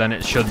harder than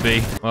it should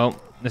be. Well,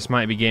 this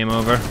might be game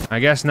over. I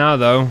guess now,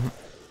 though.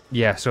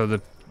 Yeah, so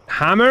the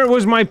hammer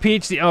was my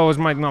PhD. Oh, it was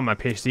not my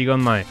PhD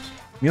gun, my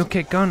mule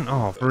kick gun.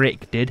 Oh,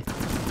 frick, dude.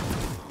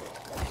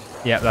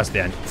 Yeah, that's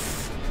the end.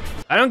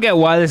 I don't get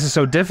why this is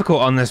so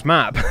difficult on this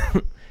map.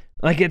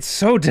 Like, it's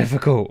so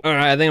difficult. All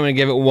right, I think I'm gonna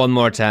give it one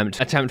more attempt.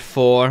 Attempt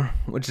 4,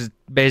 which is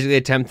basically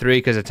attempt 3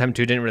 because attempt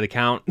 2 didn't really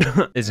count,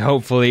 is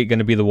hopefully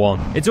gonna be the one.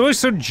 It's always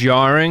so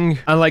jarring.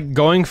 And like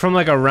going from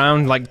like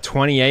around like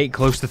 28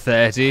 close to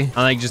 30 and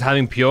like just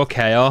having pure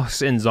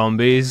chaos in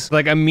zombies,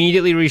 like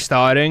immediately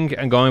restarting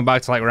and going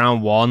back to like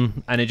round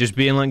 1 and it just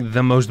being like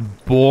the most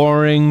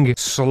boring,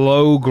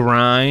 slow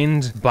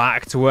grind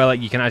back to where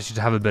like you can actually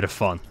just have a bit of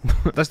fun.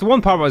 That's the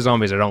one part about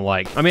zombies I don't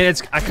like. I mean,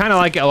 I kind of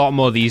like it a lot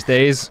more these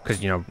days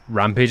because, you know,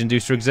 Rampage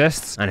Inducer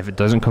exists, and if it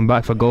doesn't come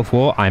back for Gulf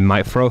War, I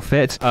might throw a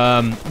fit.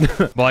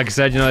 But like I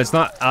said, you know, it's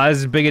not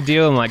as big a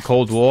deal in like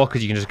Cold War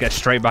because you can just get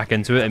straight back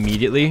into it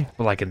immediately.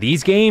 But like in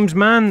these games,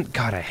 man,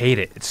 God, I hate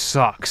it. It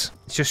sucks.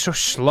 It's just so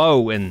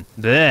slow and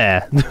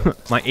there.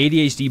 My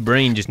ADHD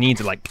brain just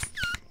needs it like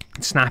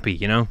snappy,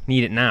 you know?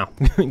 Need it now.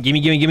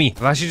 gimme.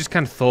 I've actually just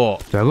kind of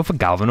thought, do I go for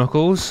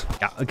Galvanuckles?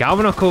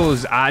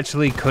 Galvanuckles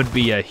actually could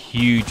be a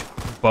huge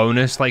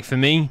bonus, like for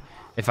me,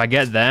 if I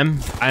get them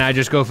and I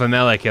just go for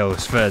melee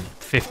kills for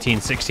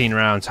 15, 16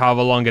 rounds,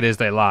 however long it is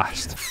they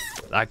last.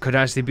 That could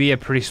actually be a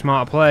pretty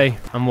smart play.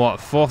 I'm what,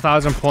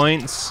 4,000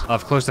 points? I'll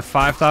have close to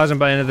 5,000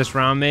 by the end of this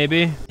round,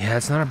 maybe? Yeah,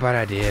 it's not a bad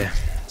idea.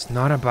 It's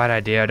not a bad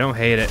idea. I don't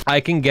hate it. I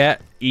can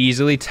get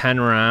easily 10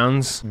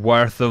 rounds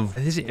worth of...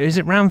 Is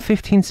it round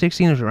 15,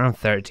 16, or is it round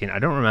 13? I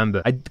don't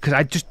remember. Because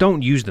I just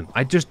don't use them.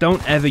 I just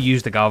don't ever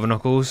use the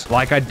Galvanuckles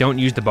like I don't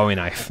use the Bowie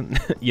knife,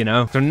 you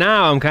know? So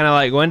now I'm kind of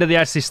like, when do they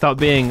actually stop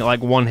being like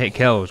one-hit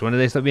kills? When do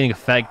they stop being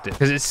effective?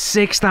 Because it's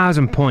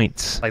 6,000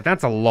 points. Like,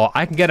 that's a lot.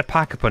 I can get a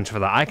Pack-a-Punch for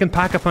that. I can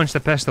Pack-a-Punch the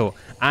pistol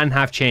and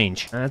have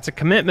change. That's a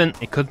commitment.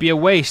 It could be a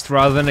waste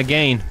rather than a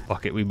gain.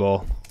 Fuck it, we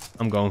ball.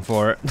 I'm going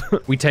for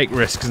it. We take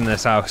risks in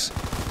this house.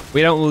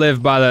 We don't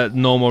live by the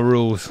normal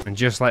rules. And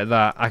just like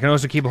that, I can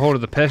also keep a hold of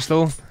the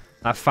pistol,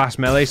 that fast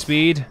melee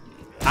speed,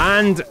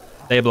 and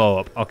they blow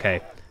up.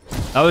 Okay.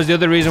 That was the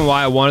other reason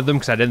why I wanted them,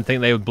 because I didn't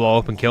think they would blow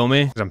up and kill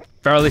me. Because I'm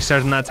fairly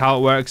certain that's how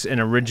it works in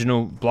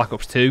original Black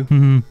Ops 2.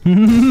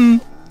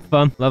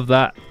 Fun. Love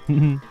that.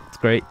 It's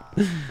great.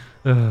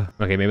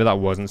 Okay, maybe that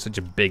wasn't such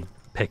a big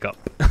pickup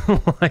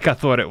like I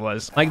thought it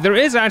was. Like, there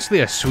is actually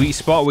a sweet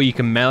spot where you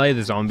can melee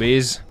the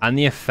zombies and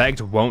the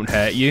effect won't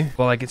hurt you,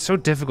 but like it's so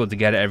difficult to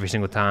get it every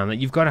single time. Like,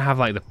 you've got to have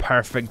like the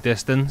perfect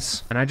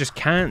distance, and I just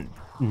can't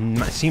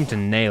seem to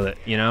nail it,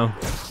 you know?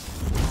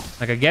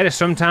 Like, I get it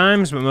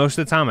sometimes, but most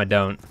of the time I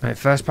don't. Right,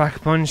 first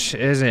Pack-a-Punch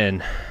is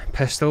in.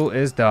 Pistol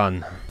is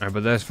done. Alright,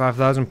 but there's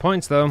 5,000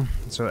 points though.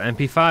 So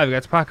MP5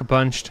 gets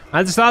Pack-a-Punched.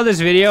 At the start of this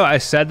video, I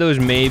said there was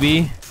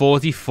maybe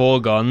 44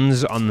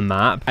 guns on the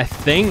map. I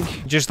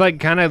think, just like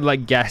kind of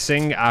like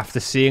guessing after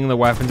seeing the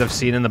weapons I've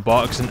seen in the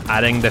box and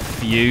adding the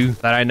few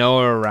that I know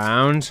are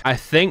around, I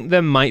think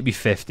there might be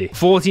 50.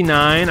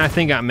 49, I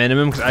think, at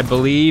minimum, because I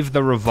believe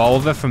the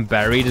revolver from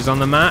Buried is on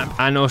the map,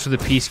 and also the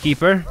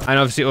Peacekeeper, and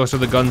obviously also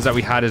the guns that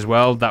we had as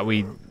well that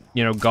we,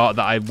 you know, got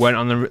that I went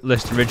on the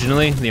list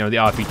originally. You know, the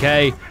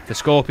RPK, the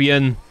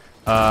Scorpion,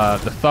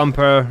 the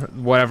Thumper,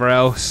 whatever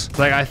else.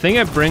 Like, I think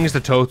it brings the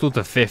total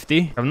to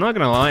 50. I'm not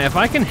gonna lie, if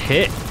I can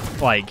hit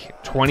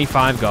like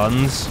 25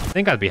 guns, I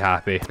think I'd be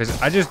happy,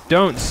 because I just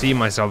don't see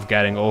myself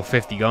getting all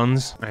 50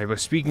 guns. All right, but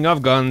speaking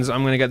of guns,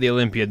 I'm gonna get the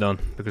Olympia done,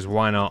 because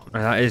why not?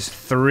 All right, that is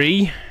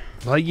 3.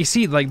 Like, you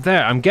see, like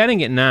there, I'm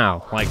getting it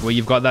now, like where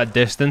you've got that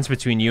distance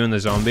between you and the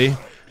zombie.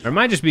 Or it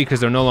might just be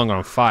because they're no longer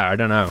on fire. I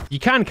don't know. You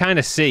can kind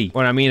of see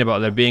what I mean about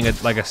there being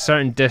like a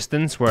certain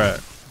distance where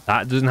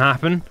that doesn't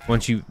happen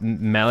once you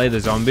melee the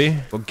zombie.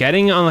 But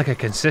getting it on like a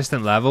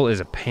consistent level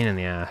is a pain in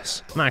the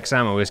ass. Max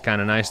ammo is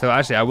kind of nice though.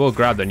 Actually, I will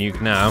grab the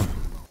nuke now.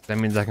 That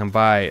means I can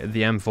buy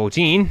the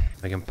M14.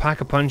 I can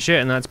Pack-a-Punch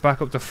it, and that's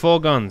back up to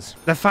 4 guns.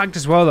 The fact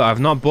as well that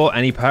I've not bought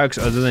any perks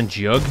other than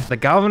Jug. The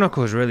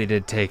Galvanuckles really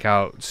did take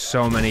out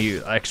so many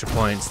extra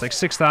points. Like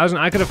 6,000.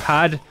 I could have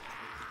had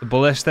the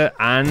Ballista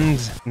and,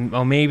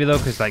 well, maybe though,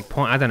 because like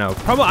I don't know.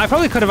 I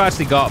probably could have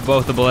actually got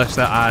both the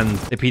Ballista and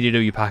the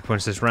PDW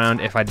Pack-a-Punch this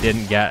round if I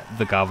didn't get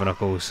the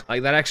Galvanuckles.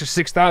 Like that extra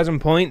 6,000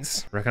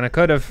 points. I reckon I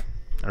could have.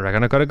 I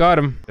reckon I could have got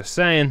him. Just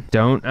saying.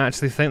 Don't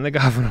actually think the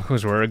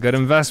Galvanuckles were a good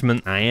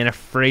investment. I ain't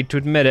afraid to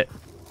admit it.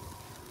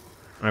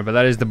 Alright, but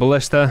that is the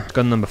Ballista.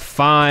 Gun number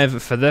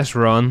 5 for this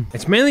run.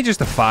 It's mainly just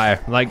the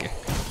fire. Like,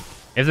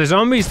 if the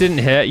zombies didn't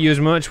hit you as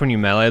much when you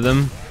melee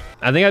them,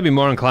 I think I'd be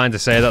more inclined to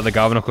say that the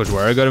Galvanuckles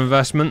were a good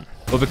investment.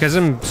 But because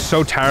I'm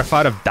so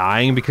terrified of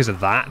dying because of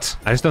that,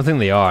 I just don't think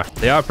they are.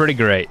 They are pretty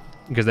great,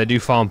 because they do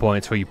farm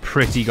points for you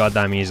pretty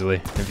goddamn easily.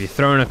 If you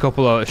throw in a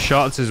couple of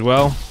shots as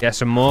well, get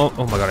some more.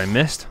 Oh my god, I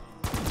missed.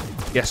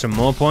 Get some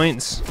more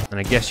points, and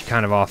I guess you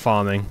kind of are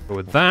farming. But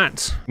with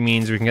that, it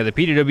means we can get the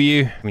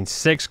PDW. I mean,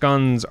 6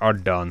 guns are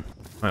done.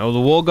 Right, all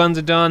the wall guns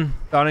are done.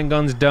 Starting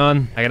guns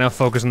done. I can now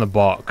focus on the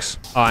box.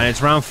 Oh, and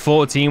it's round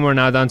 14. We're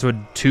now down to a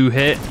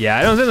 2-hit. Yeah,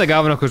 I don't think the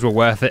Galvanuckles were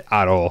worth it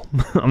at all.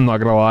 I'm not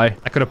gonna lie.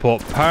 I could have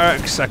bought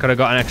perks. I could have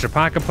got an extra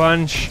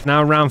Pack-a-Punch.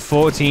 Now round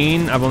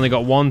 14. I've only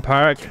got 1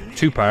 perk.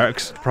 2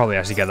 perks. Probably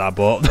actually get that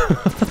bought.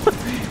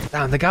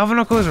 Damn, the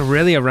Galvanuckles are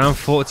really around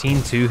 14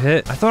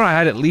 2-hit. I thought I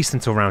had at least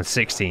until round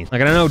 16.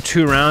 Like, I know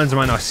 2 rounds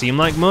might not seem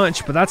like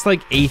much, but that's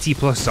like 80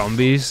 plus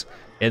zombies.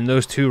 in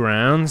those 2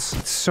 rounds.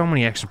 It's so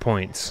many extra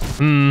points.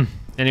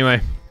 Anyway,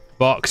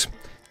 box.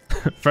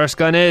 First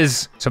gun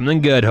is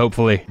something good,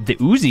 hopefully. The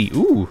Uzi.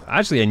 Ooh,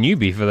 actually a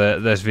newbie for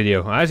this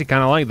video. I actually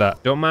kind of like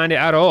that. Don't mind it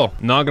at all.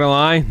 Not gonna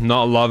lie,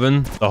 not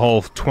loving the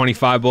whole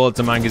 25 bullets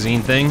a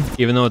magazine thing,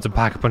 even though it's a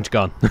pack-a-punch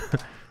gun.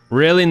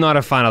 Really not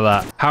a fan of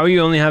that. How are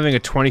you only having a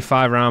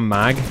 25 round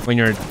mag when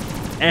you're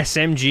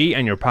SMG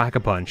and you're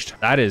pack-a-punched?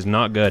 That is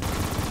not good.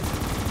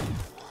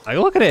 Like,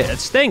 look at it. It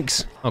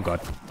stinks. Oh,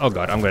 God. Oh,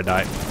 God. I'm gonna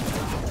die.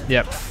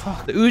 Yep.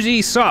 The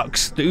Uzi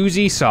sucks. The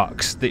Uzi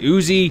sucks. The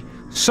Uzi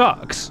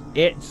sucks.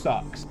 It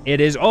sucks.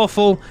 It is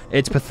awful.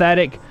 It's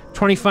pathetic.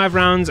 25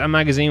 rounds a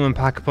magazine when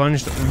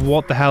pack-a-punched.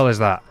 What the hell is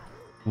that?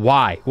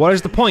 Why? What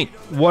is the point?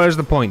 What is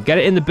the point? Get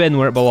it in the bin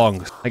where it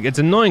belongs. Like, it's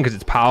annoying because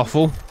it's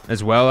powerful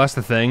as well. That's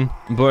the thing.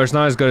 But it's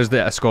not as good as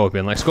the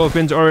Scorpion. Like,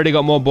 Scorpion's already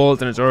got more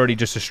bullets and it's already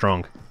just as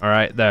strong. All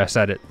right, there, I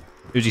said it.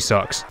 Uzi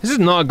sucks. This is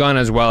not a gun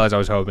as well as I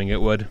was hoping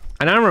it would.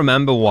 And I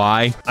remember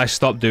why I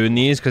stopped doing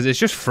these, because it's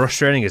just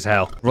frustrating as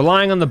hell.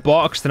 Relying on the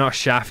box to not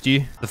shaft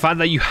you. The fact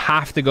that you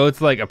have to go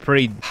to like a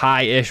pretty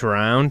high-ish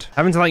round.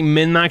 Having to like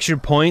min-max your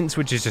points,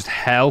 which is just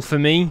hell for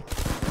me.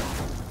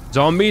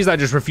 Zombies that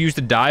just refuse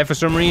to die for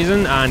some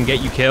reason and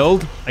get you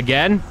killed.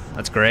 Again,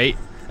 that's great.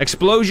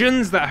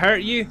 Explosions that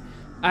hurt you.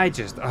 I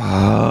just, this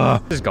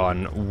has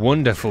gone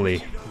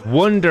wonderfully.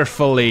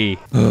 Wonderfully.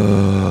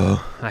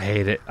 I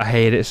hate it. I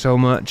hate it so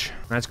much.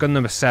 That's gun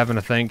number 7,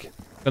 I think.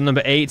 Gun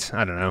number 8,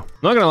 I don't know. I'm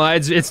not gonna lie,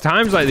 it's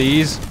times like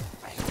these.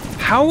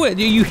 How are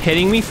you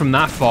hitting me from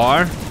that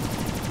far?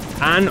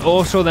 And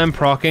also then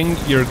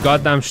proccing your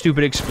goddamn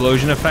stupid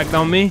explosion effect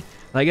on me?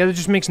 Like, it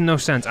just makes no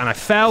sense. And I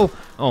fell.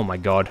 Oh my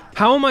God.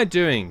 How am I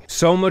doing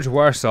so much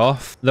worse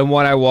off than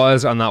what I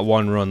was on that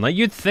one run? Like,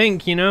 you'd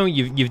think, you know,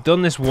 you've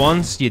done this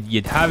once,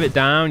 you'd have it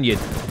down, you'd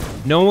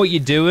know what you're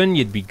doing,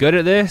 you'd be good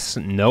at this.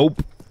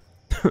 Nope.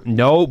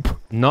 Nope.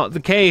 Not the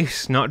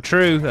case. Not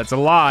true. That's a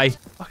lie.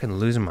 Fucking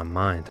losing my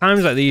mind.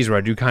 Times like these where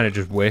I do kind of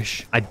just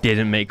wish I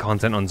didn't make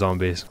content on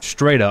zombies.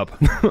 Straight up.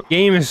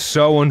 Game is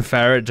so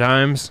unfair at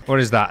times. What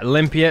is that?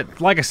 Olympia?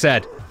 Like I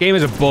said, game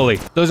is a bully.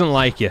 Doesn't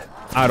like you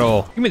at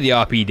all. Give me the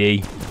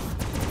RPD.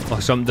 Or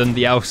something.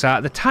 The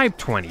LSAT. The Type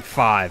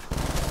 25.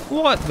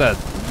 What the...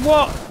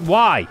 What?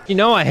 Why? You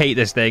know I hate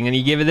this thing, and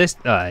you give it this...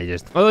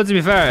 Well, to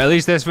be fair, at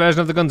least this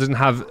version of the gun doesn't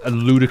have a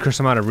ludicrous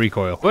amount of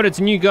recoil. But it's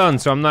a new gun,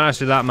 so I'm not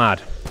actually that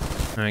mad.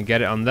 Alright,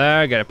 get it on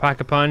there, get it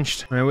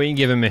pack-a-punched. Alright, what are you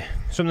giving me?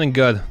 Something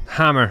good.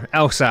 Hammer.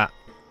 LSAT.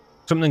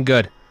 Something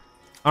good.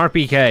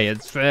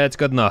 RPK. It's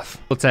good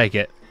enough. We'll take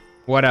it.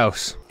 What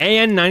else?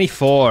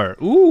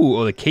 AN94. Ooh,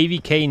 or the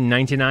KVK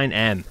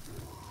 99M.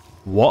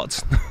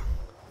 What?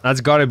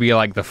 That's gotta be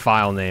like the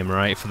file name,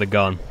 right, for the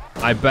gun.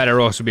 I better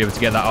also be able to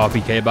get that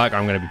RPK back or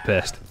I'm gonna be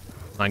pissed.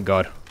 Thank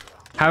God.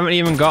 Haven't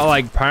even got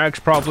like perks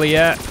properly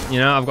yet. You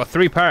know, I've got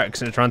 3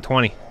 perks and it's around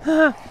 20.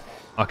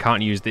 I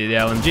can't use the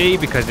LMG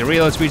because the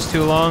reload speed's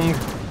too long.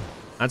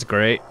 That's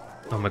great.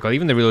 Oh my God,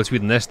 even the reload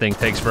speed in this thing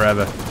takes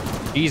forever.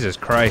 Jesus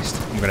Christ,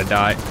 I'm gonna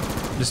die.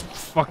 This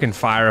fucking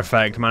fire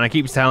effect, man, I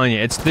keep telling you,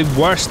 it's the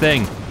worst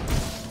thing.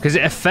 Because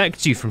it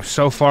affects you from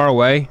so far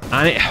away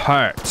and it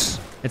hurts.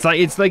 It's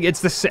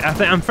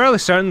the I'm fairly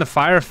certain the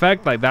fire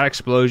effect, like that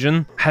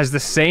explosion, has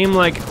the same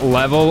like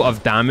level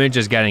of damage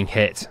as getting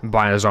hit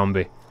by a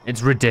zombie.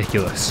 It's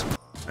ridiculous.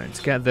 Right, let's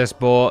get this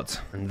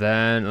bought, and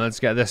then let's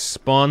get this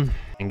spawn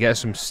and get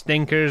some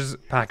stinkers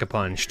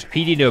pack-a-punched.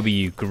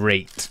 PDW,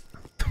 great.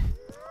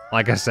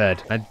 Like I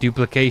said, that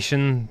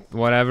duplication,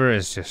 whatever,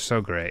 is just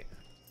so great.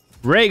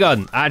 Ray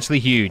gun, actually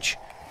huge.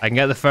 I can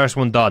get the first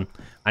one done.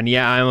 And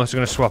yeah, I'm also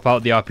going to swap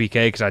out the RPK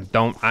because I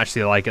don't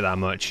actually like it that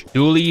much.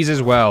 Dualies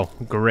as well.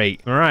 Great.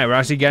 Alright, we're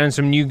actually getting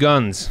some new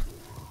guns.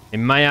 It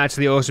might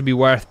actually also be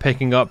worth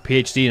picking up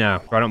PhD now,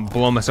 so I don't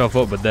blow myself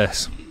up with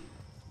this.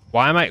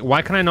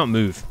 Why can I not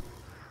move?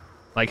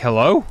 Like,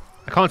 hello?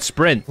 I can't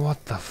sprint.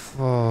 What the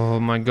oh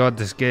my God,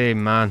 this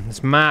game, man.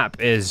 This map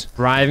is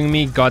driving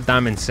me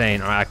goddamn insane.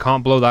 Alright, I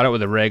can't blow that up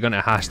with a ray gun.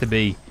 It has to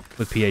be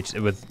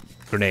with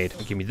grenade.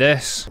 Give me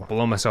this. I'll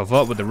blow myself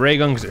up with the ray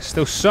gun because it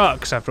still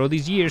sucks after all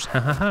these years.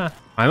 I'm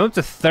up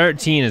to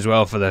 13 as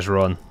well for this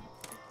run.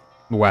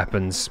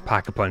 Weapons,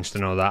 pack-a-punched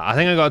and all that. I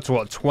think I got to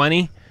what,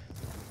 20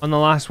 on the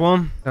last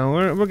one. So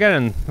we're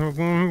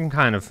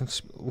kind of.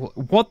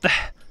 What the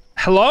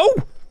hello?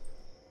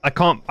 I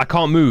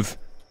can't move.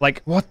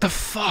 Like, what the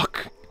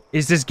fuck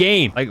is this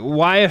game? Like,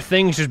 why are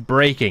things just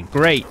breaking?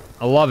 Great.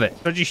 I love it.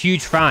 Such a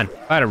huge fan.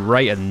 I had to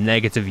write a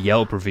negative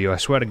Yelp review, I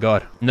swear to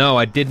God. No,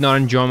 I did not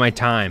enjoy my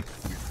time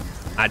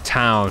at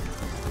town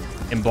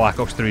in Black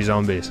Ops 3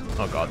 Zombies.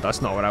 Oh God,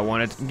 that's not what I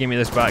wanted. Give me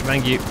this back,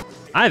 thank you.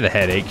 I have a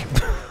headache.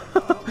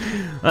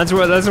 That's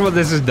what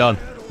this has done.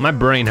 My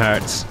brain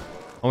hurts.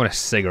 I want a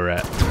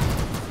cigarette.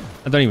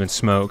 I don't even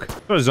smoke.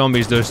 That's what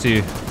zombies does to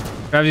you.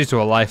 Drives you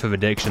to a life of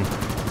addiction.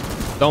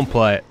 Don't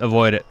play it.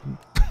 Avoid it.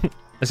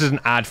 This is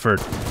an ad for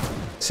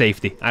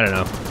safety. I don't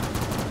know.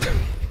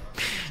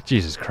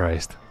 Jesus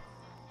Christ.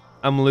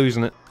 I'm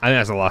losing it. I think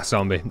that's the last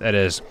zombie. It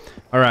is.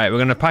 Alright, we're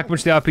gonna pack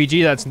much the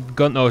RPG. That's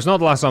gun. No, it's not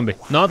the last zombie.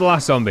 Not the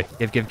last zombie.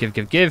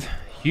 Give.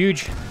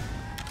 Huge.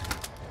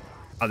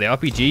 Oh, the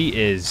RPG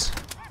is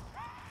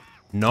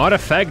not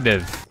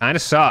effective. Kinda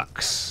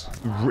sucks.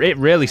 It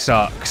really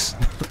sucks.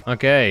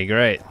 Okay,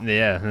 great.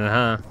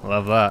 Yeah,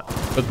 love that.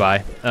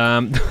 Goodbye.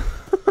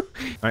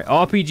 Alright,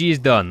 RPG is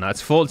done.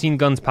 That's 14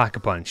 guns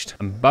pack-a-punched.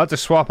 I'm about to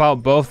swap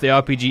out both the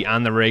RPG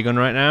and the ray gun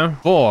right now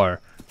for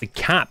the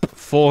Cap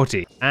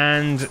 40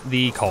 and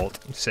the Colt.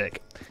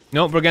 Sick.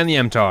 Nope, we're getting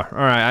the MTAR.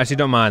 Alright, I actually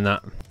don't mind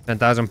that.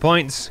 10,000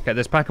 points. Get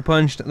this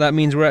pack-a-punched. That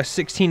means we're at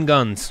 16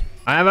 guns.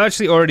 I have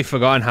actually already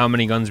forgotten how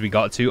many guns we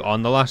got to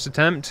on the last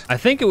attempt. I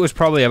think it was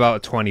probably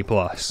about 20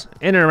 plus.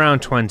 In and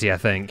around 20, I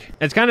think.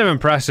 It's kind of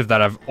impressive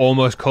that I've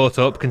almost caught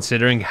up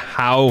considering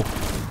how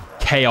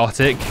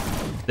chaotic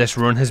this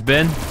run has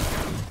been.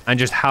 And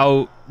just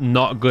how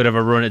not good of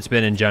a run it's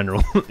been in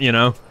general, you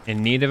know?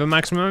 In need of a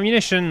maximum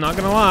ammunition, not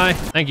gonna lie.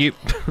 Thank you.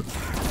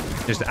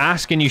 Just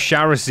ask and you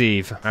shall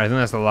receive. I think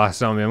that's the last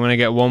zombie. I'm gonna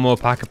get one more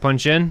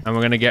pack-a-punch in, and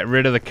we're gonna get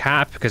rid of the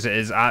cap because it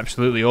is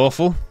absolutely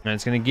awful. And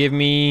it's gonna give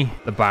me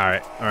the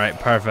Barrett. All right,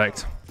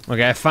 perfect.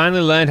 Okay, I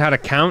finally learned how to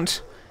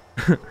count.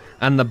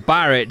 And the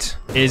Barrett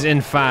is,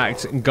 in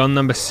fact, gun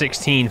number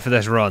 16 for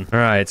this run. All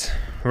right.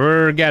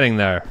 We're getting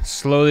there,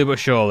 slowly but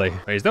surely.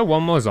 Wait, is there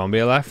one more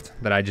zombie left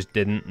that I just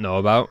didn't know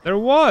about? There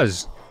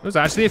was. There was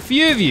actually a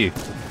few of you.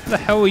 Where the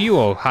hell were you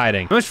all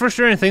hiding? The most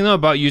frustrating thing though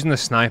about using the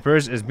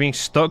snipers is being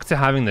stuck to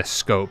having the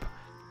scope.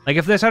 Like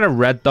if this had a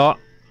red dot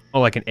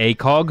or like an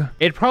ACOG,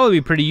 it'd probably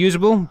be pretty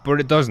usable, but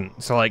it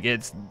doesn't. So like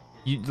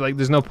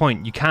there's no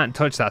point. You can't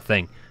touch that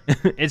thing.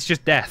 It's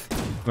just death.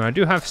 Well, I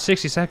do have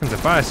 60 seconds of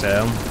fire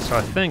sale, so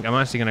I think I'm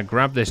actually gonna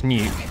grab this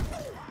nuke.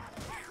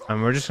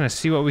 And we're just going to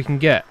see what we can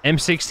get.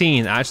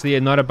 M16, actually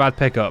not a bad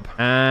pickup.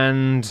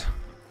 And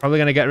probably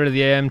going to get rid of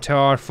the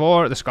AMTR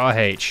for the Scar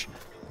H.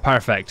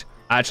 Perfect.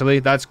 Actually,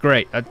 that's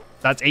great.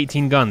 That's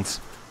 18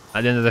 guns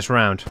at the end of this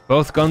round.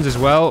 Both guns as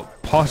well,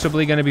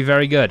 possibly going to be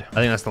very good. I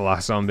think that's the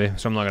last zombie,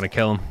 so I'm not going to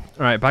kill him.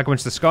 All right,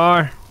 pack-a-punch the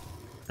Scar.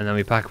 And then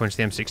we pack-a-punch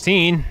the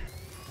M16.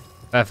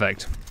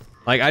 Perfect.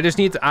 Like, I just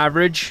need to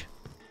average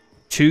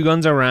 2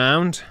 guns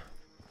around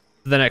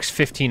for the next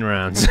 15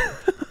 rounds.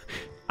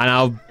 And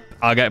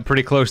I'll get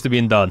pretty close to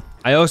being done.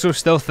 I also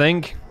still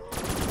think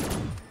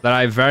that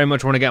I very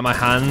much want to get my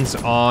hands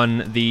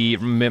on the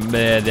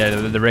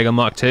Regal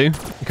Mark II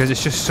because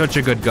it's just such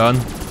a good gun.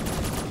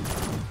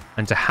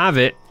 And to have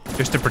it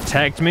just to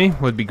protect me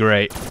would be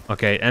great.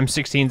 Okay,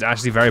 M16 is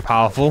actually very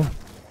powerful,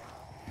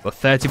 but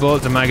 30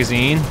 bullets a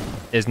magazine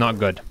is not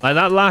good. Like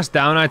that last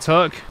down I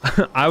took,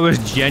 I was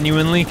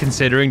genuinely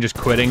considering just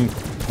quitting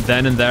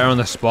then and there on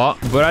the spot,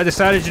 but I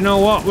decided, you know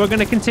what, we're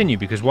gonna continue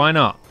because why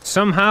not?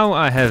 Somehow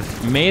I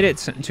have made it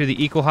to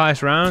the equal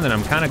highest round, and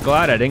I'm kind of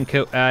glad I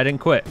didn't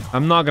quit.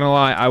 I'm not gonna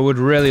lie, I would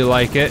really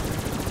like it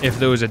if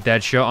there was a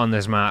dead shot on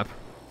this map,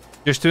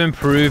 just to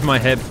improve my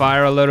hip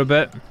fire a little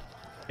bit.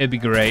 It'd be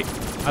great.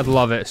 I'd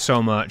love it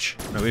so much.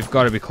 Right, we've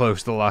got to be close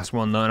to the last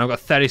one though, and I've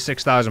got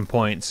 36,000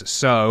 points,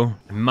 so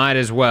I might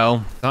as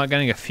well start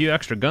getting a few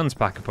extra guns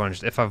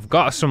pack-a-punched. If I've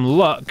got some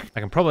luck, I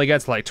can probably get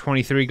to like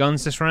 23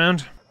 guns this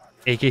round.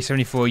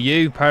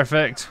 AK-74U,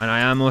 perfect. And I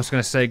am also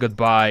going to say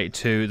goodbye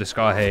to the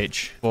Scar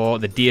H for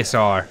the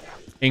DSR.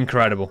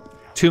 Incredible.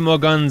 2 more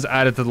guns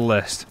added to the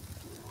list.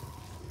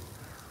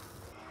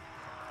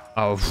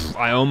 Oh,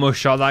 I almost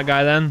shot that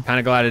guy then. Kind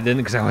of glad I didn't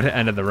because I would have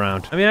ended the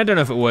round. I mean, I don't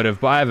know if it would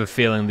have, but I have a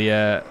feeling the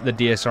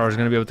DSR is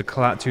going to be able to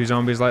collat 2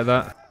 zombies like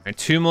that. Right,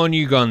 2 more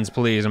new guns,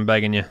 please. I'm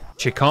begging you.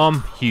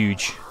 Chicom,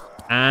 huge.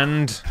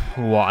 And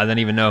what? I don't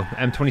even know.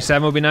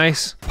 M27 would be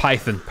nice.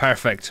 Python,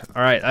 perfect.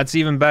 All right, that's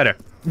even better.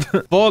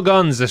 4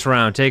 guns this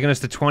round, taking us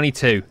to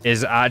 22,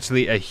 is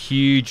actually a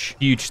huge,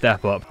 huge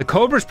step up. The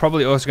Cobra is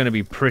probably also going to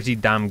be pretty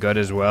damn good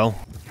as well.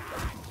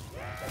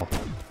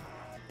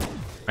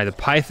 Right, the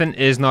Python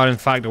is not, in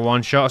fact, a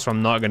one-shot, so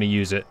I'm not going to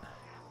use it.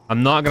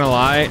 I'm not going to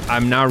lie,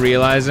 I'm now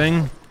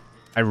realizing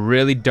I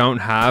really don't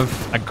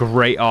have a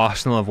great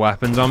arsenal of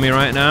weapons on me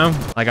right now.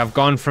 Like, I've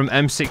gone from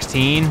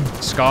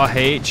M16, Scar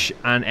H,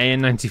 and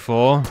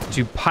AN94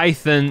 to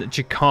Python,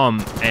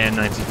 Chicom,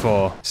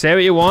 AN94. Say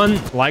what you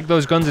want, like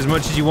those guns as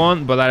much as you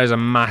want, but that is a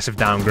massive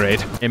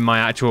downgrade in my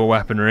actual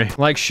weaponry.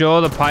 Like, sure,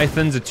 the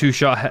Python's a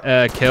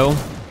 2-shot kill,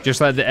 just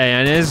like the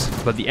AN is,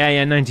 but the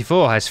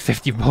AN94 has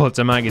 50 bullets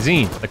a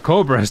magazine. The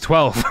Cobra has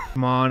 12.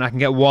 Come on, I can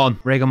get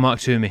 1. Reagan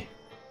Mark II me.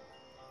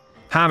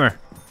 Hammer.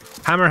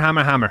 Hammer,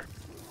 hammer, hammer.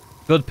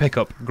 Good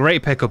pickup.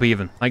 Great pickup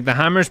even. Like the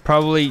hammer's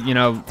probably, you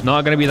know,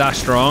 not going to be that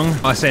strong.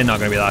 I say not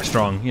going to be that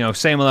strong. You know,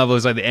 same level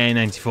as like the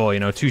AN94, you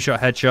know,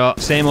 2-shot headshot.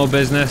 Same old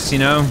business, you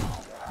know.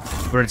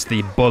 But it's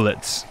the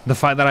bullets. The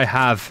fact that I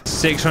have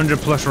 600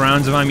 plus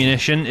rounds of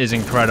ammunition is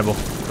incredible.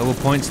 Double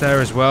points there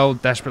as well.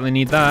 Desperately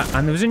need that.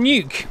 And there was a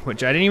nuke,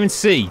 which I didn't even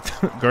see.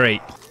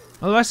 Great.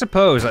 Well, I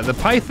suppose like the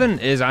Python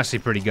is actually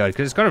pretty good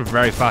because it's got a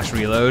very fast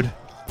reload.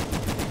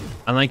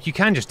 And like you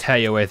can just tear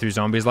your way through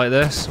zombies like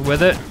this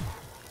with it.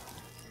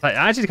 Like,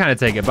 I actually kind of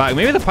take it back.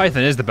 Maybe the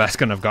Python is the best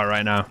gun I've got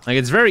right now. Like,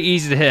 it's very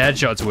easy to hit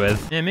headshots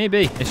with. Yeah,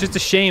 maybe. It's just a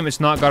shame it's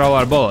not got a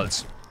lot of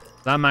bullets.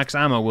 That max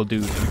ammo will do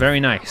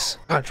very nice.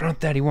 Oh, it's round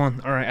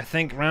 31. All right, I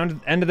think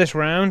end of this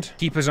round,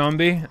 keep a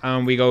zombie,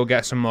 and we go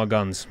get some more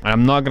guns.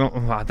 I'm not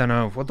gonna, I don't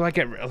know, what do I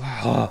get?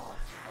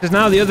 Because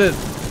now the other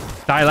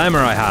dilemma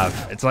I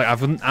have, it's like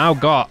I've now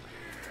got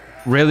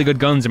really good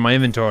guns in my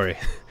inventory.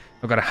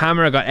 I've got a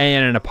hammer, I've got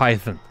AN, and a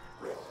python.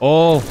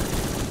 All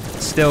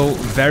still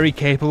very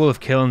capable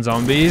of killing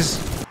zombies.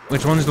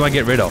 Which ones do I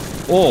get rid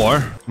of?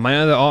 Or, my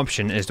other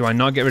option is, do I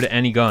not get rid of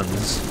any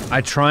guns?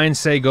 I try and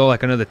say go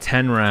like another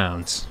 10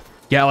 rounds.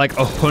 Get like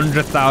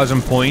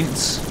 100,000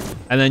 points,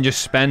 and then just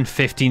spend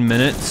 15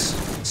 minutes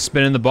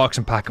spinning the box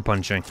and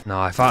pack-a-punching.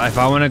 No, if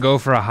I want to go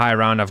for a high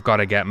round, I've got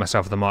to get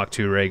myself the Mark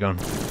II ray gun.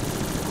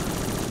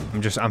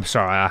 I'm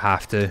sorry, I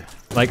have to.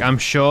 Like, I'm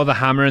sure the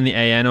hammer and the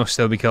AN will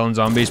still be killing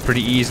zombies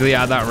pretty easily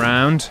at that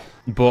round,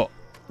 but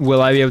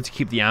will I be able to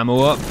keep the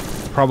ammo up?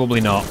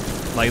 Probably not.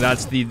 Like,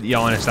 that's the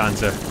honest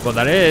answer. But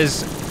that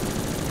is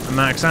a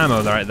max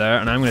ammo right there,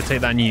 and I'm going to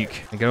take that nuke.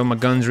 I get all my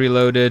guns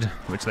reloaded,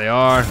 which they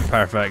are.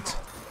 Perfect.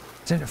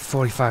 It's in at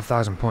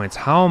 45,000 points.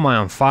 How am I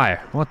on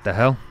fire? What the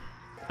hell?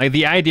 Like,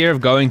 the idea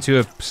of going to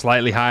a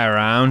slightly higher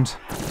round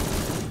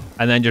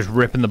and then just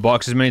ripping the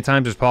box as many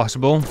times as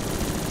possible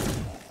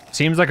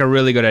seems like a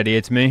really good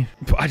idea to me.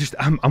 But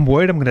I'm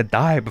worried I'm going to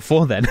die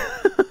before then.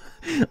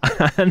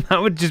 And that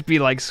would just be,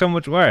 like, so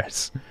much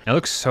worse. It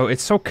looks so...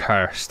 It's so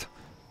cursed.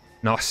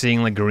 Not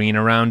seeing like green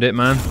around it,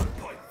 man.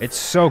 It's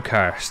so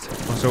cursed.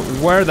 Also,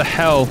 where the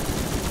hell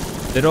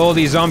did all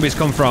these zombies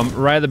come from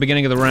right at the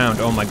beginning of the round?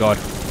 Oh my god.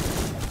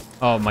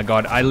 Oh my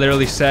god. I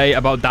literally say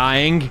about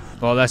dying.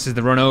 Well, this is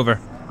the run over.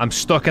 I'm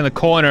stuck in the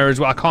corner as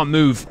well. I can't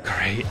move.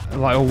 Great.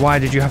 Like, why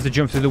did you have to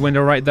jump through the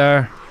window right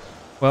there?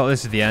 Well,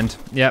 this is the end.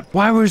 Yep.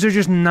 Why was there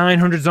just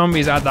 900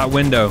 zombies at that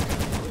window?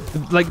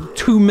 Like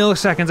 2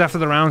 milliseconds after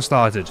the round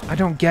started. I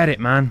don't get it,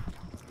 man.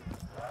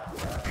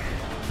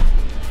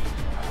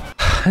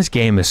 This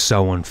game is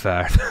so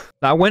unfair.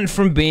 That went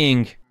from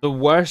being the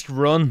worst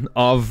run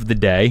of the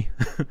day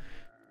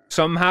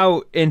somehow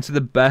into the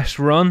best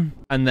run,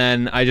 and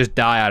then I just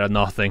die out of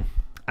nothing.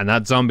 And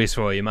that's zombies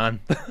for you,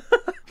 man.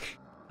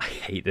 I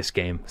hate this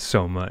game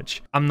so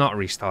much. I'm not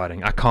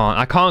restarting. I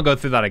can't go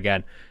through that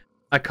again.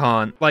 I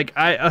can't. Like,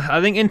 I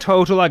think in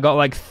total I got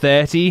like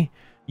 30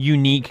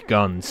 unique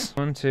guns.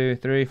 1, 2,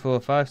 3, 4,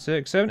 5,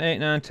 6, 7, 8,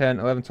 9, 10,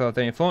 11, 12,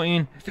 13,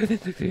 14, 15,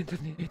 16,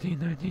 17, 18,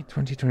 19,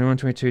 20, 21,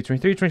 22,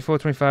 23, 24,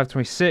 25,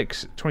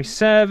 26,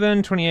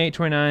 27, 28,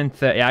 29,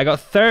 30. Yeah, I got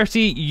 30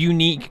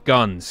 unique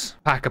guns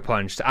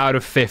pack-a-punched out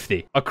of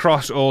 50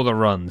 across all the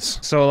runs.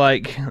 So,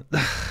 like,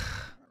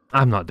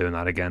 I'm not doing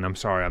that again. I'm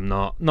sorry, I'm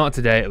not. Not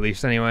today, at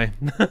least, anyway.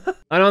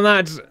 And on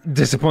that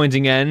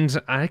disappointing end,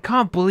 I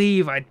can't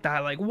believe I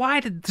died. Like,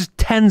 why did just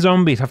 10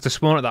 zombies have to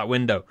spawn at that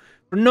window?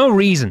 For no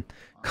reason.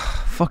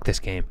 Fuck this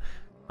game.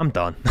 I'm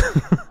done.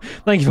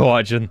 Thank you for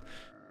watching.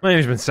 My name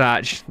has been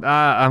Satch.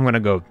 I'm gonna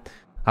go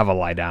have a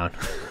lie down.